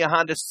didn't get me a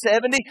Honda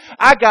 70.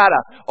 I got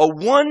a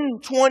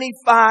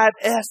 125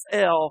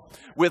 SL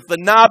with the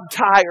knob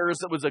tires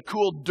that was a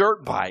cool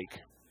dirt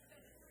bike.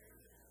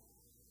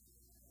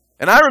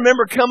 And I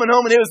remember coming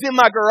home and it was in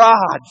my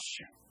garage.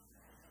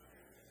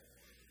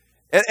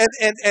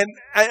 And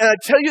I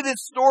tell you this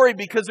story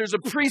because there's a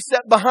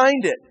precept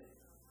behind it.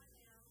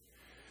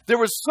 There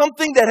was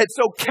something that had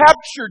so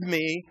captured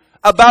me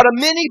about a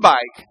mini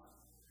bike.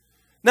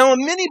 Now, a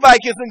mini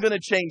bike isn't going to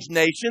change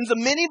nations. A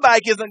mini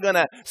bike isn't going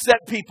to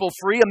set people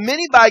free. A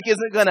mini bike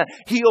isn't going to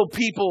heal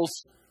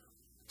people's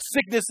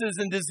sicknesses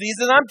and diseases.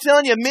 And I'm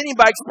telling you, a mini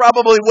bike's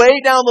probably way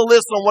down the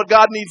list on what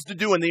God needs to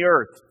do in the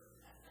earth.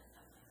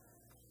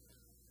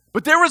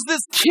 But there was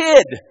this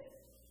kid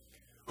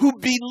who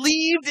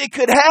believed it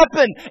could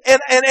happen. And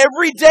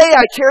every day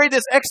I carry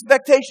this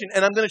expectation.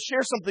 And I'm going to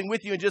share something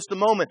with you in just a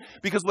moment.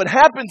 Because what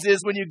happens is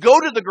when you go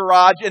to the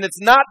garage and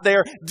it's not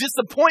there,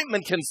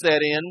 disappointment can set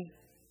in.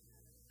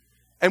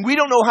 And we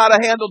don't know how to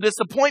handle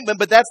disappointment,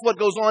 but that's what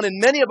goes on in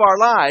many of our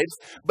lives.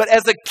 But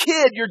as a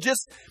kid, you're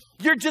just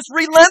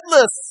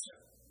relentless.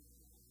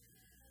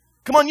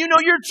 Come on, you know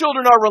your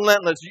children are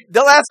relentless.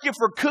 They'll ask you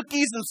for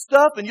cookies and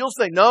stuff, and you'll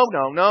say, no.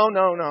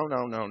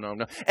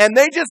 And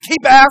they just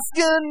keep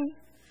asking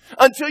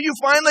until you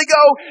finally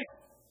go,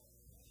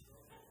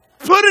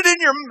 put it in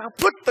your mouth,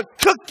 put the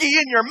cookie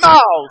in your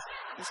mouth.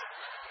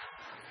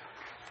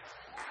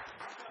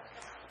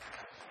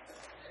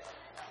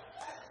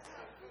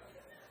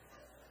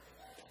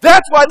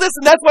 That's why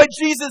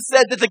Jesus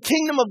said that the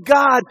kingdom of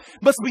God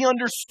must be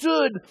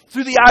understood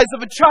through the eyes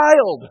of a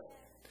child.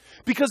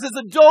 Because as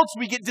adults,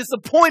 we get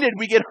disappointed,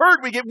 we get hurt,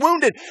 we get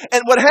wounded.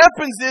 And what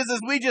happens is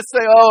we just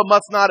say, oh, it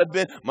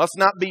must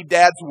not be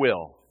Dad's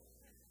will.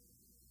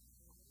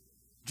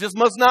 Just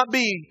must not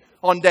be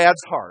on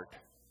Dad's heart.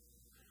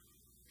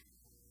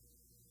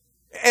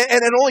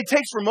 And it only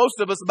takes for most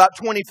of us about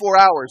 24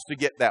 hours to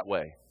get that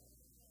way.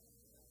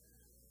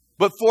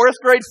 But 4th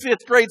grade,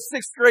 5th grade,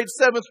 6th grade,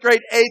 7th grade,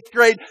 8th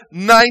grade,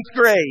 9th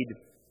grade.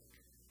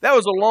 That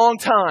was a long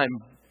time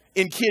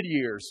in kid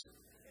years.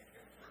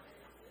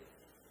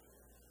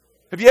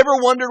 Have you ever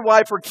wondered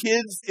why for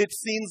kids it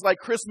seems like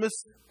Christmas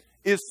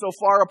is so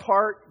far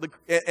apart,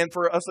 and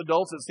for us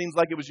adults it seems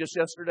like it was just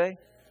yesterday?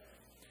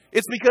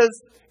 It's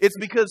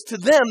because to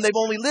them they've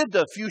only lived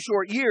a few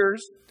short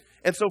years,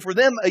 and so for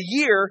them a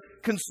year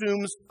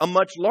consumes a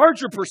much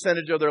larger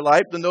percentage of their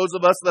life than those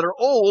of us that are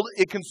old.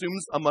 It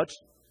consumes a much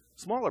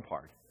smaller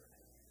part.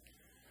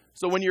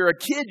 So when you're a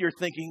kid, you're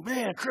thinking,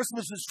 man,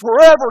 Christmas is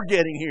forever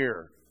getting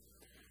here.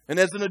 And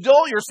as an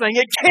adult, you're saying,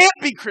 it can't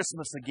be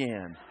Christmas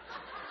again.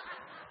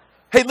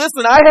 Hey,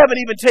 listen, I haven't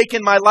even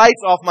taken my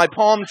lights off my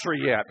palm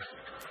tree yet.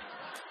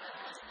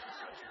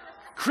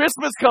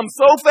 Christmas comes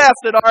so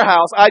fast at our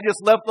house, I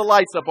just left the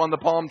lights up on the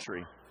palm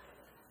tree.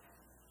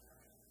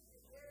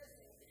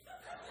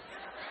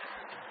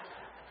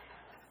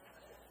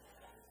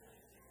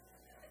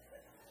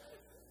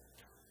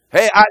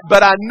 Hey,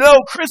 but I know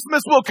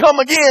Christmas will come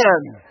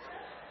again.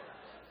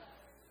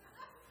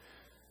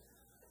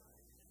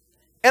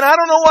 And I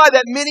don't know why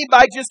that mini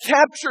bike just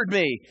captured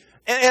me.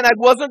 And I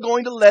wasn't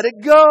going to let it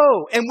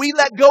go. And we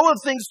let go of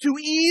things too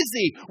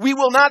easy. We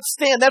will not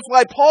stand. That's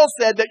why Paul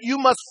said that you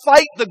must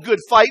fight the good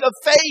fight of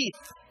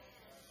faith.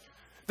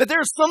 That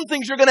there's some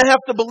things you're going to have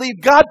to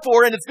believe God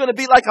for, and it's going to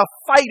be like a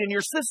fight in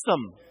your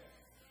system.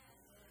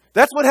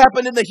 That's what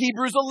happened in the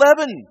Hebrews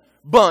 11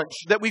 bunch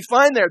that we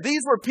find there.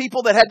 These were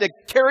people that had to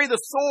carry the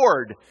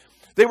sword.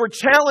 They were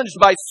challenged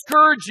by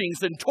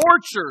scourgings and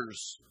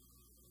tortures.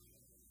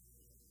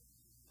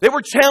 They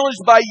were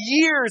challenged by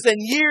years and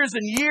years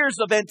and years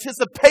of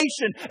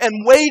anticipation and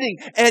waiting.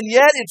 And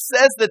yet it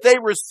says that they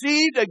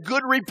received a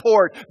good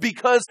report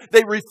because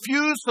they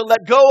refused to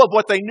let go of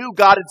what they knew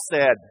God had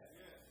said.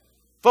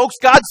 Folks,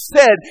 God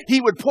said He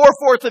would pour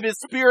forth of His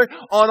Spirit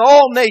on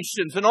all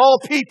nations and all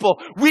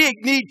people. We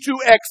need to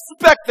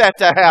expect that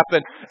to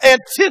happen.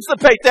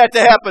 Anticipate that to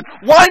happen.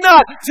 Why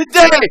not?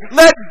 Today,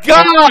 let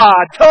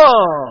God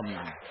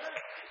come.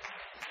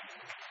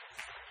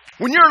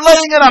 When you're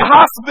laying in a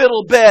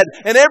hospital bed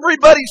and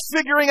everybody's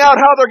figuring out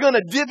how they're going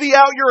to divvy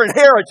out your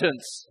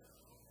inheritance,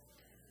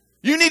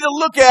 you need to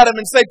look at them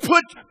and say,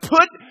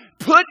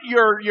 put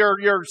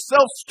your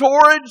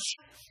self-storage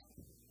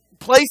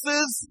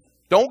places.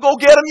 Don't go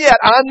get them yet.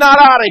 I'm not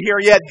out of here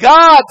yet.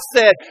 God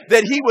said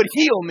that He would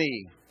heal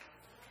me.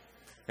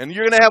 And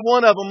you're going to have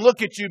one of them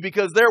look at you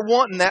because they're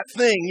wanting that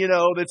thing,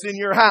 that's in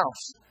your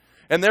house.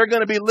 And they're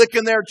going to be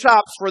licking their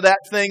chops for that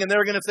thing. And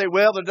they're going to say,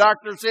 well, the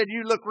doctor said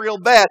you look real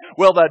bad.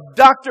 Well, the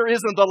doctor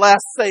isn't the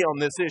last say on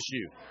this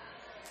issue.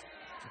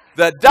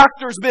 The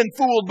doctor's been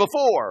fooled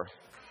before.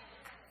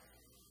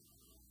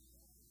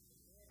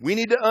 We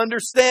need to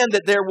understand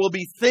that there will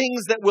be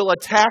things that will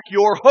attack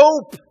your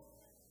hope.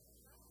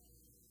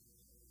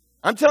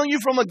 I'm telling you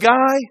from a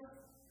guy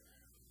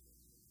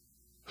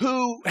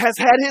who has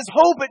had his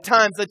hope at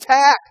times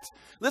attacked.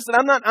 Listen,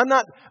 I'm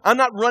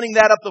not running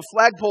that up the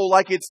flagpole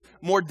like it's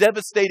more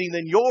devastating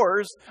than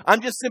yours.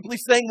 I'm just simply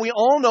saying we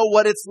all know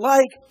what it's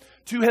like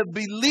to have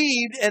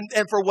believed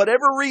and for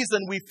whatever reason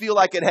we feel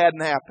like it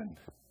hadn't happened.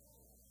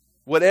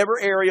 Whatever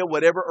area,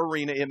 whatever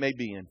arena it may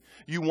be in.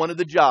 You wanted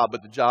the job,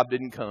 but the job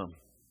didn't come.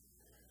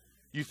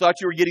 You thought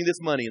you were getting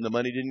this money and the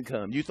money didn't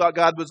come. You thought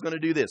God was going to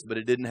do this, but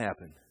it didn't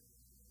happen.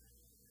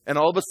 And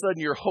all of a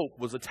sudden your hope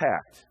was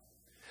attacked.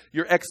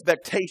 Your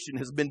expectation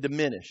has been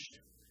diminished.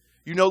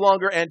 You no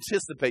longer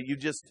anticipate. You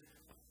just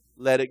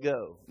let it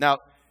go. Now,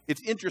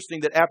 it's interesting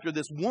that after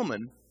this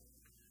woman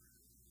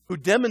who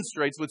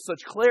demonstrates with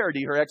such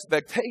clarity her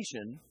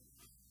expectation,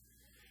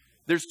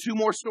 there's two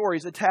more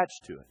stories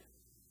attached to it.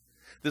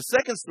 The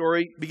second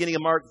story, beginning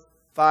in Mark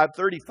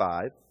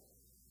 5:35,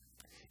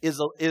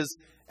 is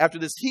after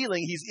this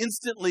healing,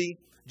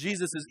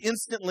 Jesus is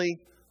instantly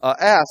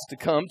asked to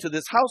come to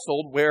this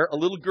household where a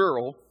little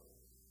girl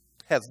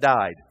has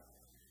died.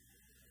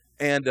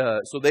 And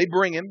so they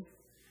bring him.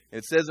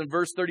 It says in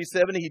verse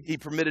 37, he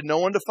permitted no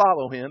one to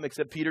follow him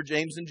except Peter,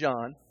 James, and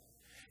John.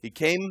 He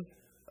came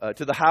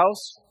to the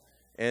house,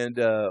 and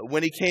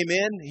when he came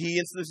in, he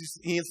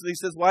instantly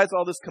says, why is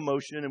all this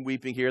commotion and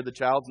weeping here? The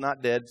child's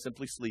not dead,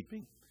 simply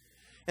sleeping.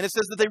 And it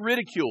says that they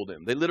ridiculed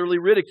him. They literally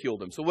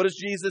ridiculed him. So what does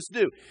Jesus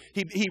do?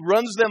 He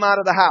runs them out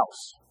of the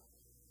house.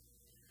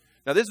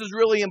 Now this is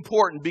really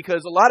important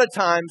because a lot of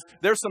times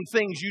there's some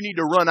things you need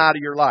to run out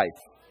of your life.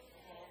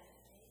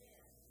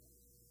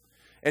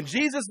 And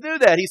Jesus knew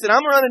that. He said,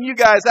 I'm running you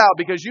guys out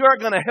because you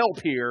aren't going to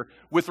help here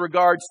with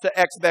regards to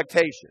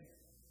expectation.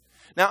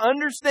 Now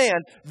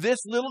understand, this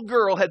little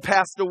girl had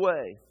passed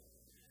away.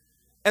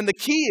 And the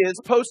key is,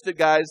 post it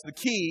guys, the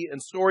key in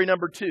story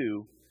number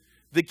 2,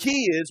 the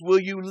key is, will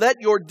you let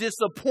your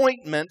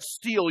disappointment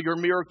steal your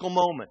miracle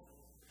moment?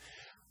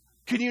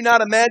 Can you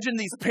not imagine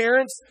these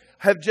parents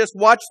have just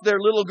watched their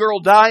little girl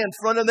die in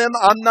front of them?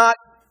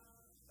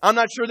 I'm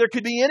not sure there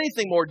could be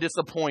anything more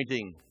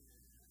disappointing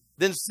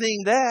than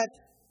seeing that.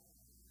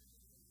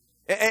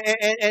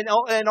 And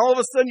all of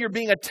a sudden you're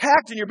being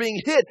attacked and you're being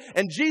hit.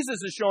 And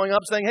Jesus is showing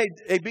up saying,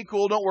 hey, be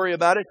cool. Don't worry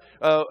about it.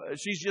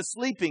 She's just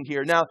sleeping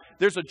here. Now,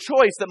 there's a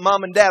choice that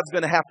mom and dad's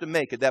going to have to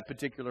make at that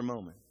particular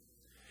moment.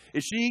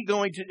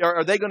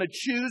 Are they going to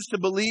choose to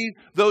believe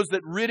those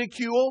that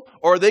ridicule,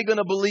 or are they going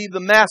to believe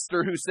the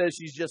master who says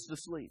she's just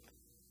asleep?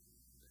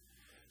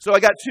 So I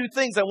got 2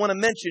 things I want to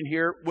mention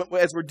here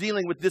as we're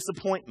dealing with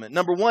disappointment.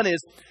 Number 1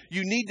 is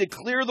you need to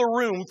clear the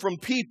room from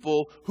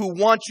people who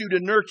want you to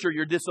nurture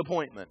your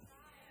disappointment.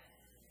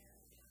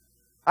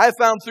 I have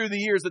found through the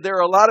years that there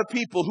are a lot of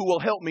people who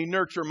will help me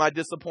nurture my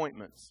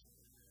disappointments.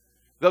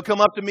 They'll come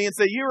up to me and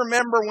say, you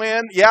remember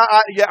when? Yeah,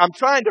 I'm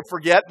trying to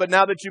forget, but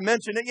now that you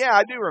mention it, yeah,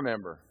 I do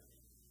remember.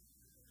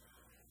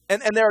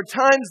 And there are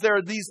times there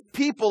are these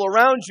people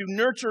around you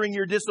nurturing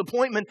your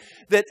disappointment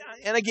that,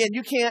 and again,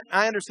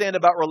 I understand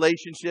about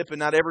relationship, and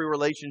not every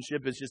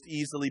relationship is just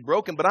easily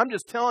broken, but I'm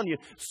just telling you,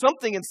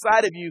 something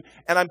inside of you,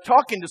 and I'm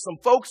talking to some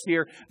folks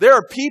here, there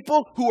are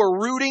people who are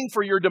rooting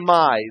for your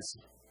demise.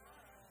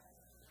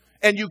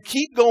 And you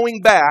keep going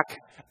back,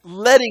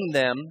 letting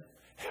them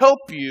help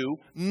you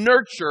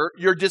nurture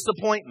your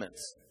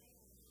disappointments.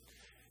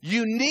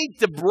 You need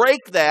to break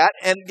that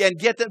and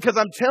get them, because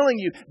I'm telling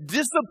you,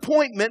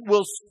 disappointment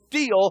will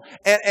steal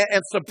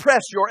and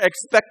suppress your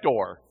expector.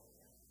 All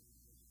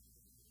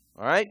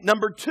right?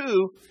 Number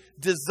 2,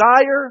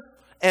 desire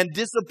and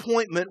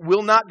disappointment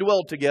will not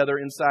dwell together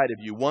inside of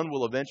you. One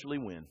will eventually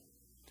win.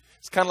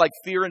 It's kind of like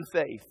fear and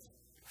faith.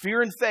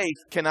 Fear and faith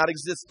cannot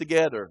exist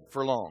together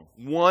for long.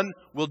 One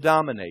will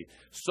dominate.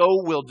 So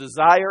will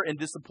desire and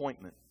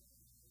disappointment.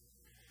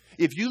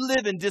 If you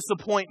live in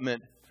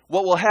disappointment,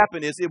 what will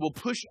happen is it will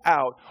push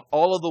out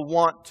all of the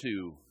want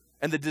to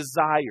and the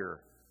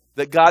desire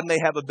that God may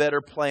have a better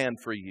plan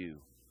for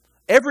you.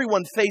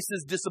 Everyone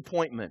faces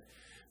disappointment.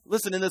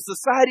 Listen, in the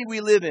society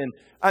we live in,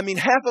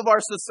 half of our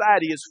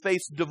society has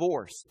faced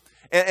divorce.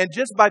 And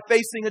just by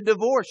facing a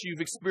divorce,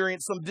 you've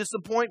experienced some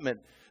disappointment.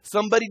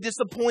 Somebody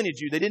disappointed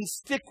you. They didn't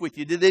stick with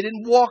you. They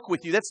didn't walk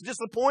with you. That's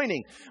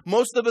disappointing.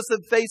 Most of us have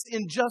faced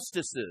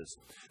injustices.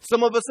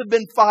 Some of us have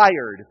been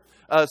fired.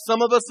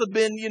 Some of us have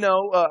been,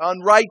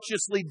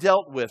 unrighteously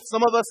dealt with.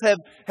 Some of us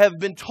have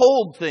been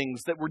told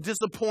things that were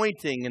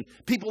disappointing and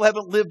people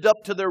haven't lived up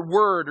to their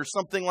word or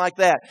something like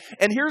that.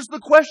 And here's the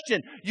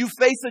question. You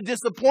face a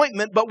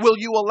disappointment, but will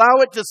you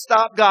allow it to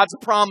stop God's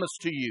promise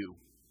to you?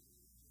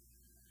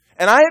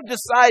 And I have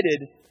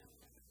decided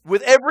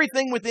with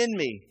everything within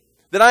me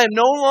that I am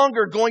no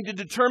longer going to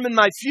determine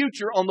my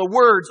future on the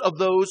words of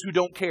those who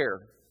don't care.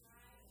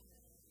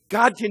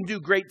 God can do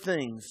great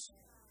things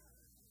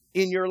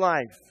in your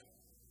life.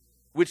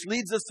 Which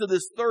leads us to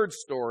this third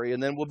story,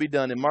 and then we'll be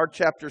done. In Mark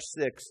chapter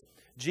 6,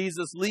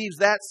 Jesus leaves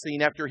that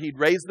scene after he'd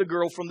raised the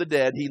girl from the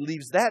dead. He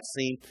leaves that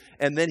scene,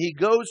 and then he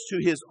goes to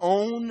his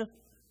own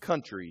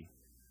country,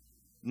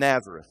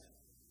 Nazareth.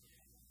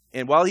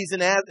 And while he's in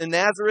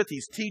Nazareth,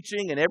 he's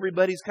teaching, and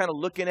everybody's kind of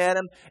looking at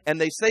him. And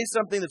they say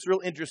something that's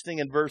real interesting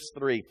in verse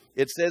 3.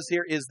 It says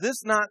here, "Is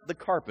this not the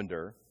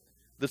carpenter,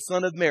 the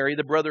son of Mary,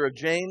 the brother of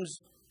James,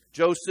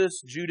 Joseph,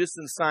 Judas,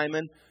 and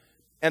Simon?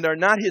 And are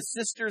not his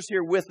sisters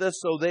here with us?"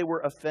 So they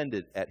were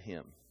offended at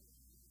him.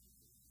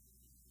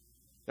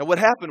 Now what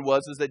happened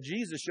is that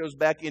Jesus shows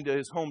back into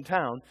his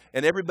hometown,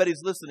 and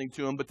everybody's listening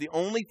to him, but the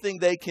only thing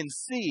they can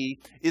see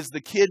is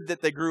the kid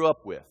that they grew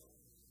up with.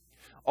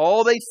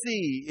 All they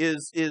see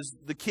is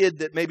the kid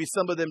that maybe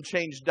some of them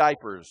changed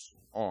diapers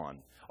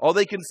on. All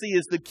they can see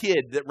is the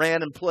kid that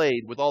ran and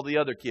played with all the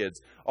other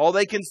kids. All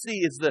they can see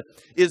is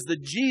the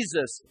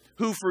Jesus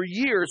who for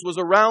years was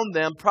around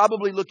them,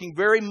 probably looking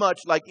very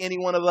much like any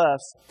one of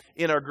us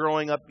in our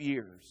growing up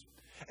years.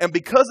 And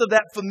because of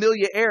that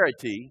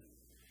familiarity,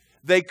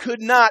 they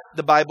could not,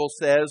 the Bible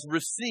says,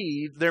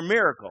 receive their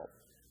miracle.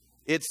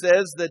 It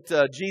says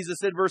that Jesus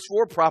said, verse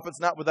 4,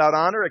 "Prophet's not without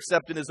honor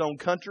except in his own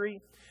country."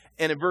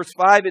 And in verse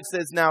 5 it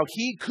says, "Now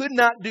he could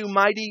not do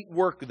mighty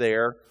work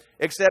there,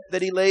 except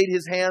that he laid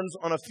his hands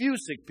on a few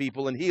sick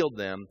people and healed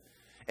them.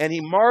 And he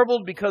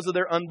marveled because of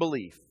their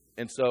unbelief."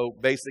 And so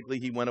basically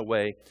he went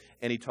away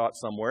and he taught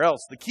somewhere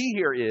else. The key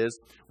here is,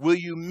 will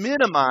you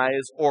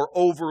minimize or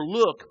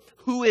overlook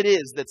who it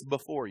is that's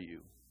before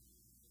you?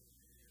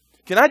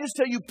 Can I just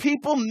tell you,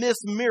 people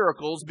miss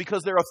miracles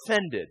because they're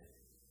offended.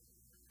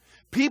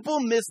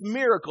 People miss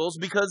miracles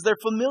because they're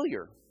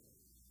familiar.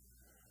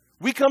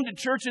 We come to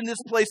church in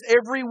this place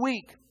every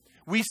week.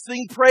 We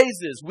sing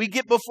praises. We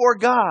get before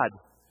God.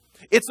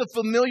 It's a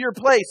familiar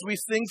place. We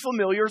sing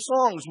familiar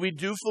songs. We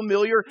do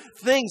familiar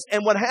things.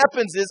 And what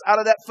happens is, out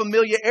of that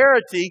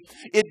familiarity,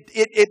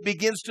 it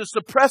begins to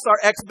suppress our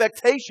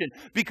expectation.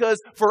 Because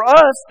for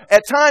us,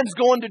 at times,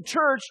 going to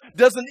church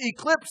doesn't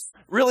eclipse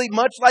really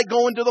much like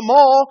going to the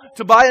mall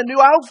to buy a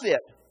new outfit.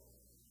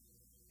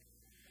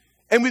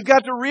 And we've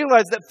got to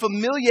realize that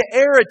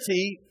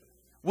familiarity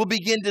will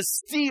begin to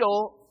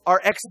steal our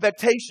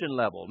expectation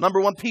level. Number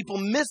one, people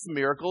miss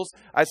miracles.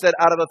 I said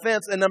out of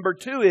offense. And number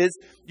two is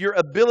your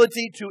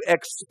ability to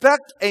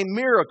expect a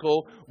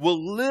miracle will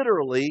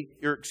literally,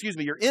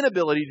 your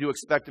inability to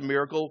expect a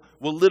miracle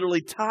will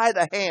literally tie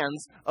the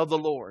hands of the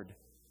Lord.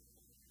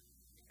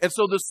 And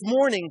so this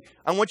morning,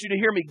 I want you to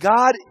hear me.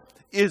 God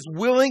is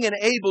willing and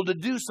able to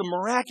do some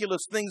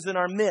miraculous things in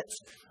our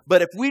midst.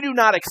 But if we do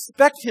not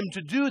expect Him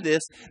to do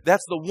this,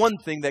 that's the one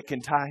thing that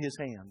can tie His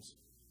hands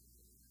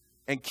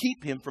and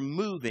keep Him from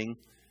moving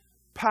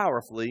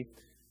powerfully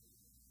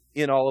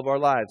in all of our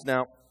lives.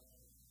 Now,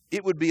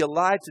 it would be a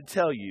lie to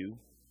tell you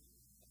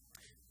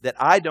that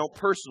I don't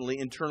personally,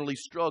 internally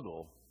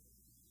struggle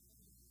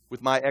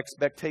with my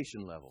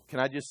expectation level.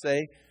 Can I just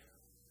say,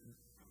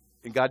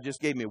 and God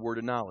just gave me a word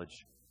of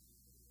knowledge,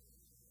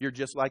 you're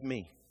just like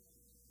me.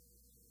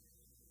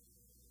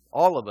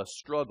 All of us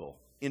struggle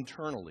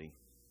internally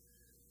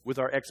with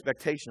our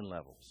expectation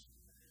levels.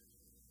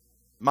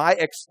 My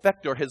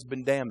expector has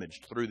been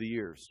damaged through the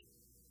years.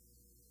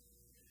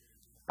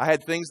 I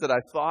had things that I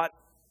thought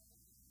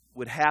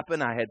would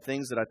happen. I had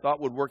things that I thought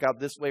would work out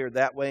this way or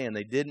that way, and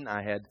they didn't.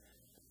 I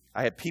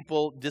had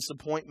people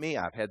disappoint me.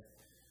 I've had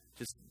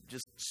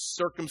just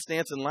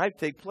circumstance in life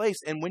take place.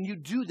 And when you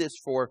do this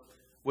for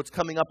what's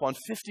coming up on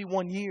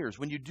 51 years,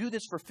 when you do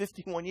this for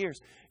 51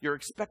 years, your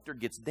expector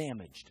gets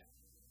damaged.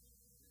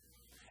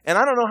 And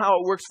I don't know how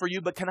it works for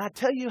you, but can I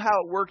tell you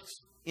how it works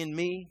in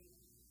me?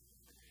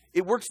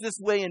 It works this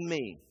way in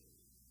me.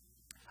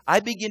 I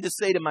begin to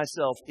say to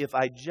myself, if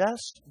I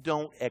just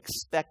don't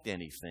expect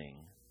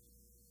anything,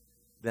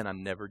 then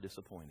I'm never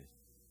disappointed.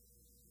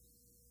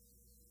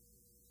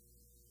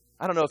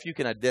 I don't know if you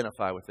can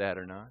identify with that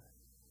or not.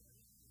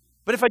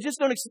 But if I just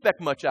don't expect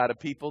much out of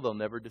people, they'll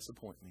never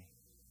disappoint me.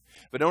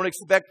 If I don't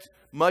expect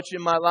much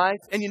in my life,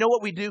 and you know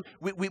what we do?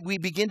 We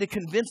begin to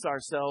convince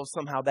ourselves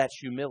somehow that's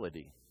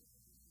humility.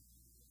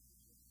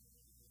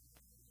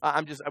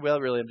 I'm just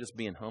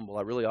being humble.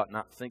 I really ought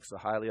not think so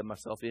highly of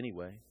myself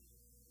anyway.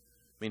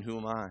 I mean, who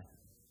am I?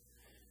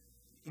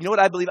 You know what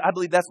I believe? I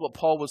believe that's what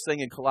Paul was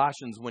saying in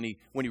Colossians when he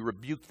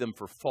rebuked them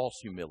for false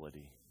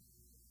humility.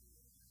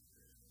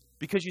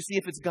 Because you see,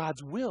 if it's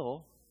God's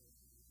will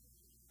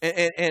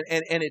and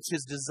it's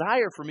His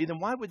desire for me, then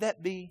why would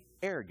that be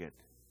arrogant?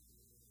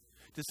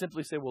 To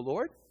simply say, well,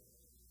 Lord,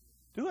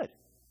 do it.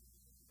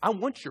 I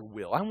want your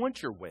will. I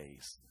want your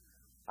ways.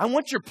 I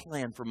want your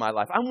plan for my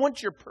life. I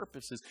want your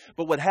purposes.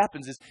 But what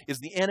happens is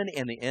the enemy,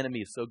 and the enemy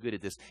is so good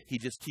at this, he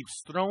just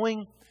keeps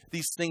throwing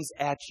these things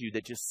at you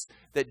that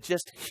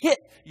just hit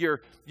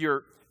your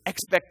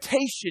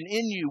expectation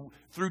in you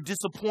through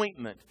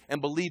disappointment.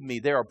 And believe me,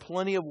 there are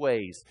plenty of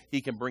ways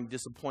he can bring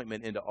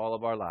disappointment into all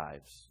of our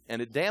lives.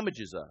 And it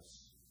damages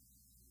us.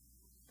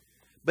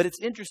 But it's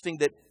interesting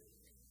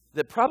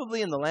that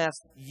probably in the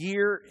last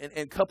year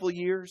and couple of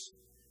years,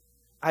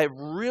 I have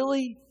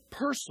really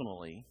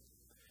personally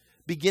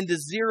begin to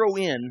zero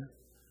in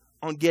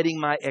on getting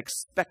my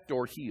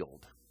expector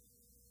healed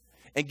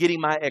and getting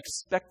my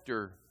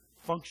expector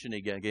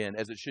functioning again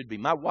as it should be.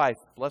 My wife,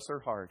 bless her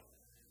heart,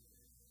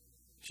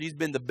 she's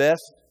been the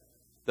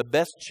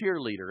best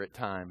cheerleader at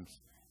times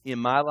in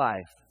my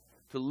life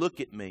to look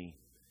at me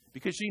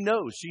because she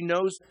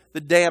knows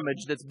the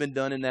damage that's been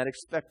done in that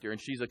expector,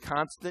 and she's a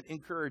constant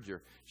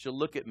encourager. She'll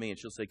look at me and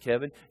she'll say,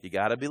 Kevin, you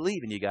got to believe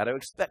and you got to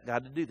expect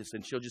God to do this.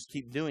 And she'll just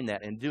keep doing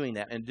that and doing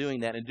that and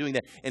doing that and doing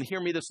that. And hear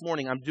me this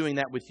morning, I'm doing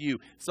that with you.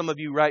 Some of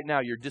you right now,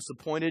 you're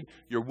disappointed,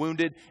 you're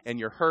wounded, and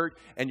you're hurt,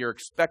 and your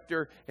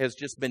expector has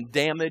just been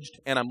damaged.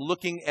 And I'm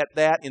looking at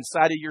that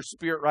inside of your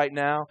spirit right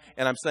now,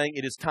 and I'm saying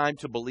it is time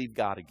to believe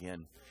God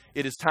again.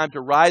 It is time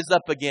to rise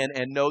up again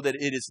and know that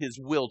it is His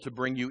will to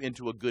bring you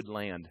into a good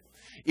land.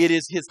 It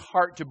is His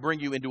heart to bring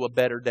you into a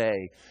better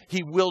day.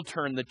 He will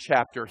turn the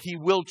chapter. He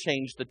will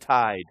change the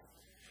tide.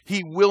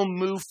 He will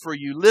move for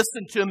you.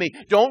 Listen to me.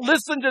 Don't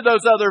listen to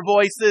those other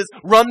voices.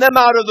 Run them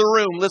out of the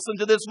room. Listen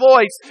to this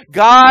voice.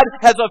 God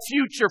has a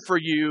future for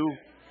you.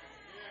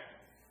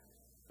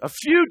 A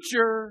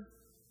future.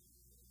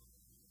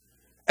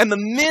 And the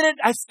minute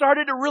I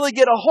started to really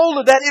get a hold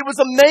of that, it was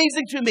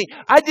amazing to me.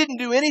 I didn't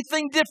do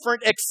anything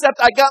different except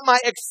I got my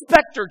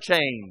expector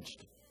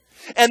changed.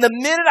 And the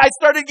minute I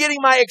started getting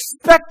my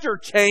expector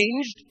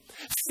changed,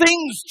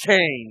 things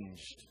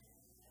changed.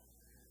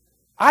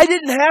 I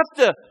didn't have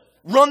to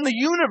run the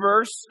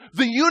universe.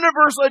 The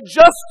universe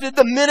adjusted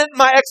the minute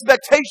my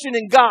expectation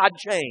in God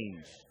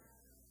changed.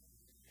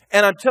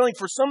 And I'm telling you,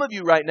 for some of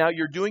you right now,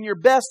 you're doing your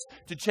best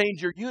to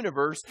change your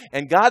universe.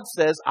 And God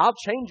says, I'll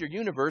change your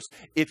universe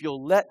if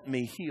you'll let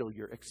me heal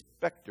your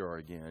expector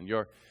again,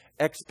 your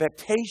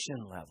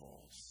expectation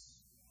levels.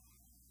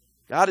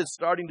 God is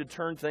starting to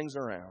turn things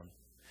around.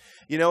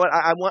 You know what?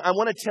 I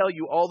want to tell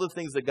you all the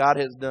things that God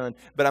has done,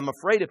 but I'm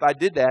afraid if I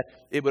did that,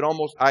 it would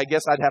I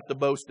guess I'd have to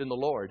boast in the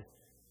Lord.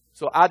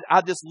 So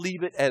I'll just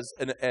leave it as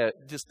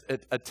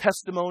a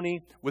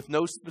testimony with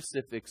no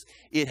specifics.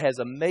 It has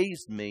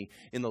amazed me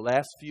in the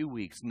last few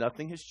weeks.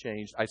 Nothing has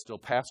changed. I still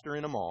pastor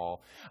in a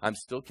mall. I'm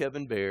still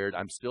Kevin Baird.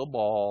 I'm still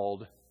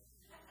bald.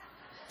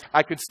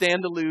 I could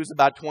stand to lose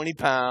about 20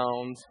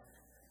 pounds.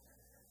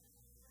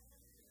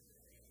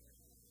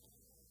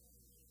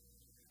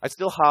 I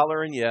still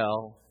holler and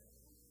yell.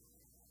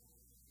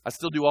 I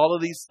still do all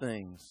of these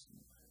things.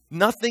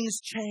 Nothing's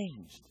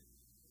changed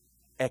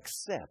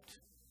except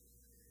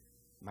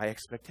my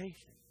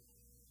expectation.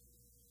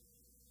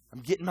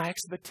 I'm getting my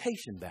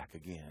expectation back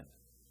again.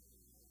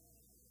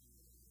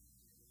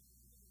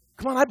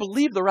 Come on, I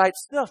believe the right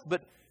stuff,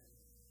 but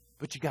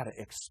you got to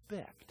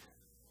expect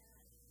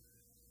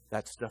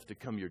that stuff to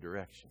come your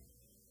direction.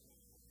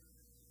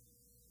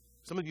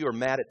 Some of you are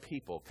mad at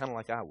people, kind of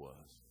like I was.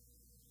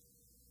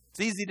 It's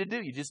easy to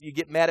do. You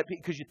get mad at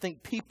people because you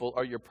think people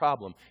are your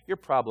problem. Your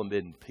problem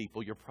isn't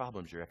people. Your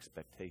problem is your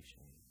expectation.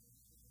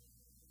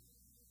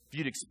 If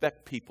you'd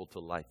expect people to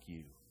like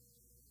you,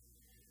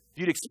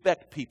 if you'd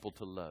expect people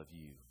to love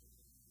you,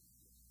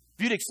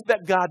 if you'd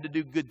expect God to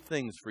do good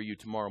things for you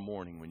tomorrow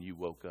morning when you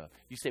woke up,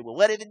 you say, well,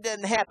 what if it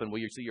doesn't happen?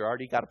 Well, you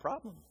already got a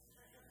problem.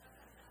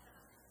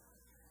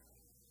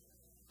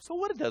 So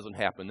what if it doesn't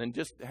happen? Then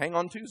just hang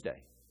on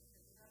Tuesday.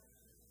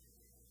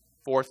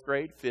 4th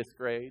grade, 5th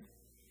grade,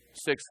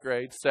 6th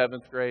grade,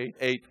 7th grade,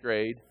 8th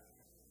grade,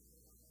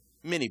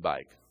 mini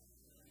bike.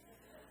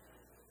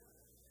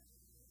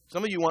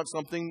 Some of you want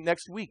something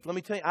next week. Let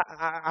me tell you,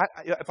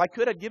 if I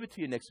could, I'd give it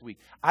to you next week.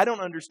 I don't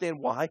understand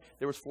why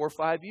there was 4 or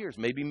 5 years.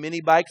 Maybe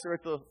mini bikes are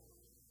at the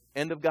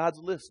end of God's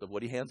list of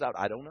what He hands out.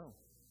 I don't know.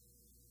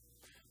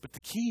 But the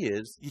key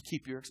is you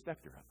keep your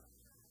expector up.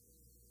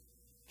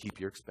 Keep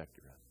your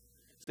expector up.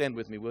 Stand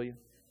with me, will you?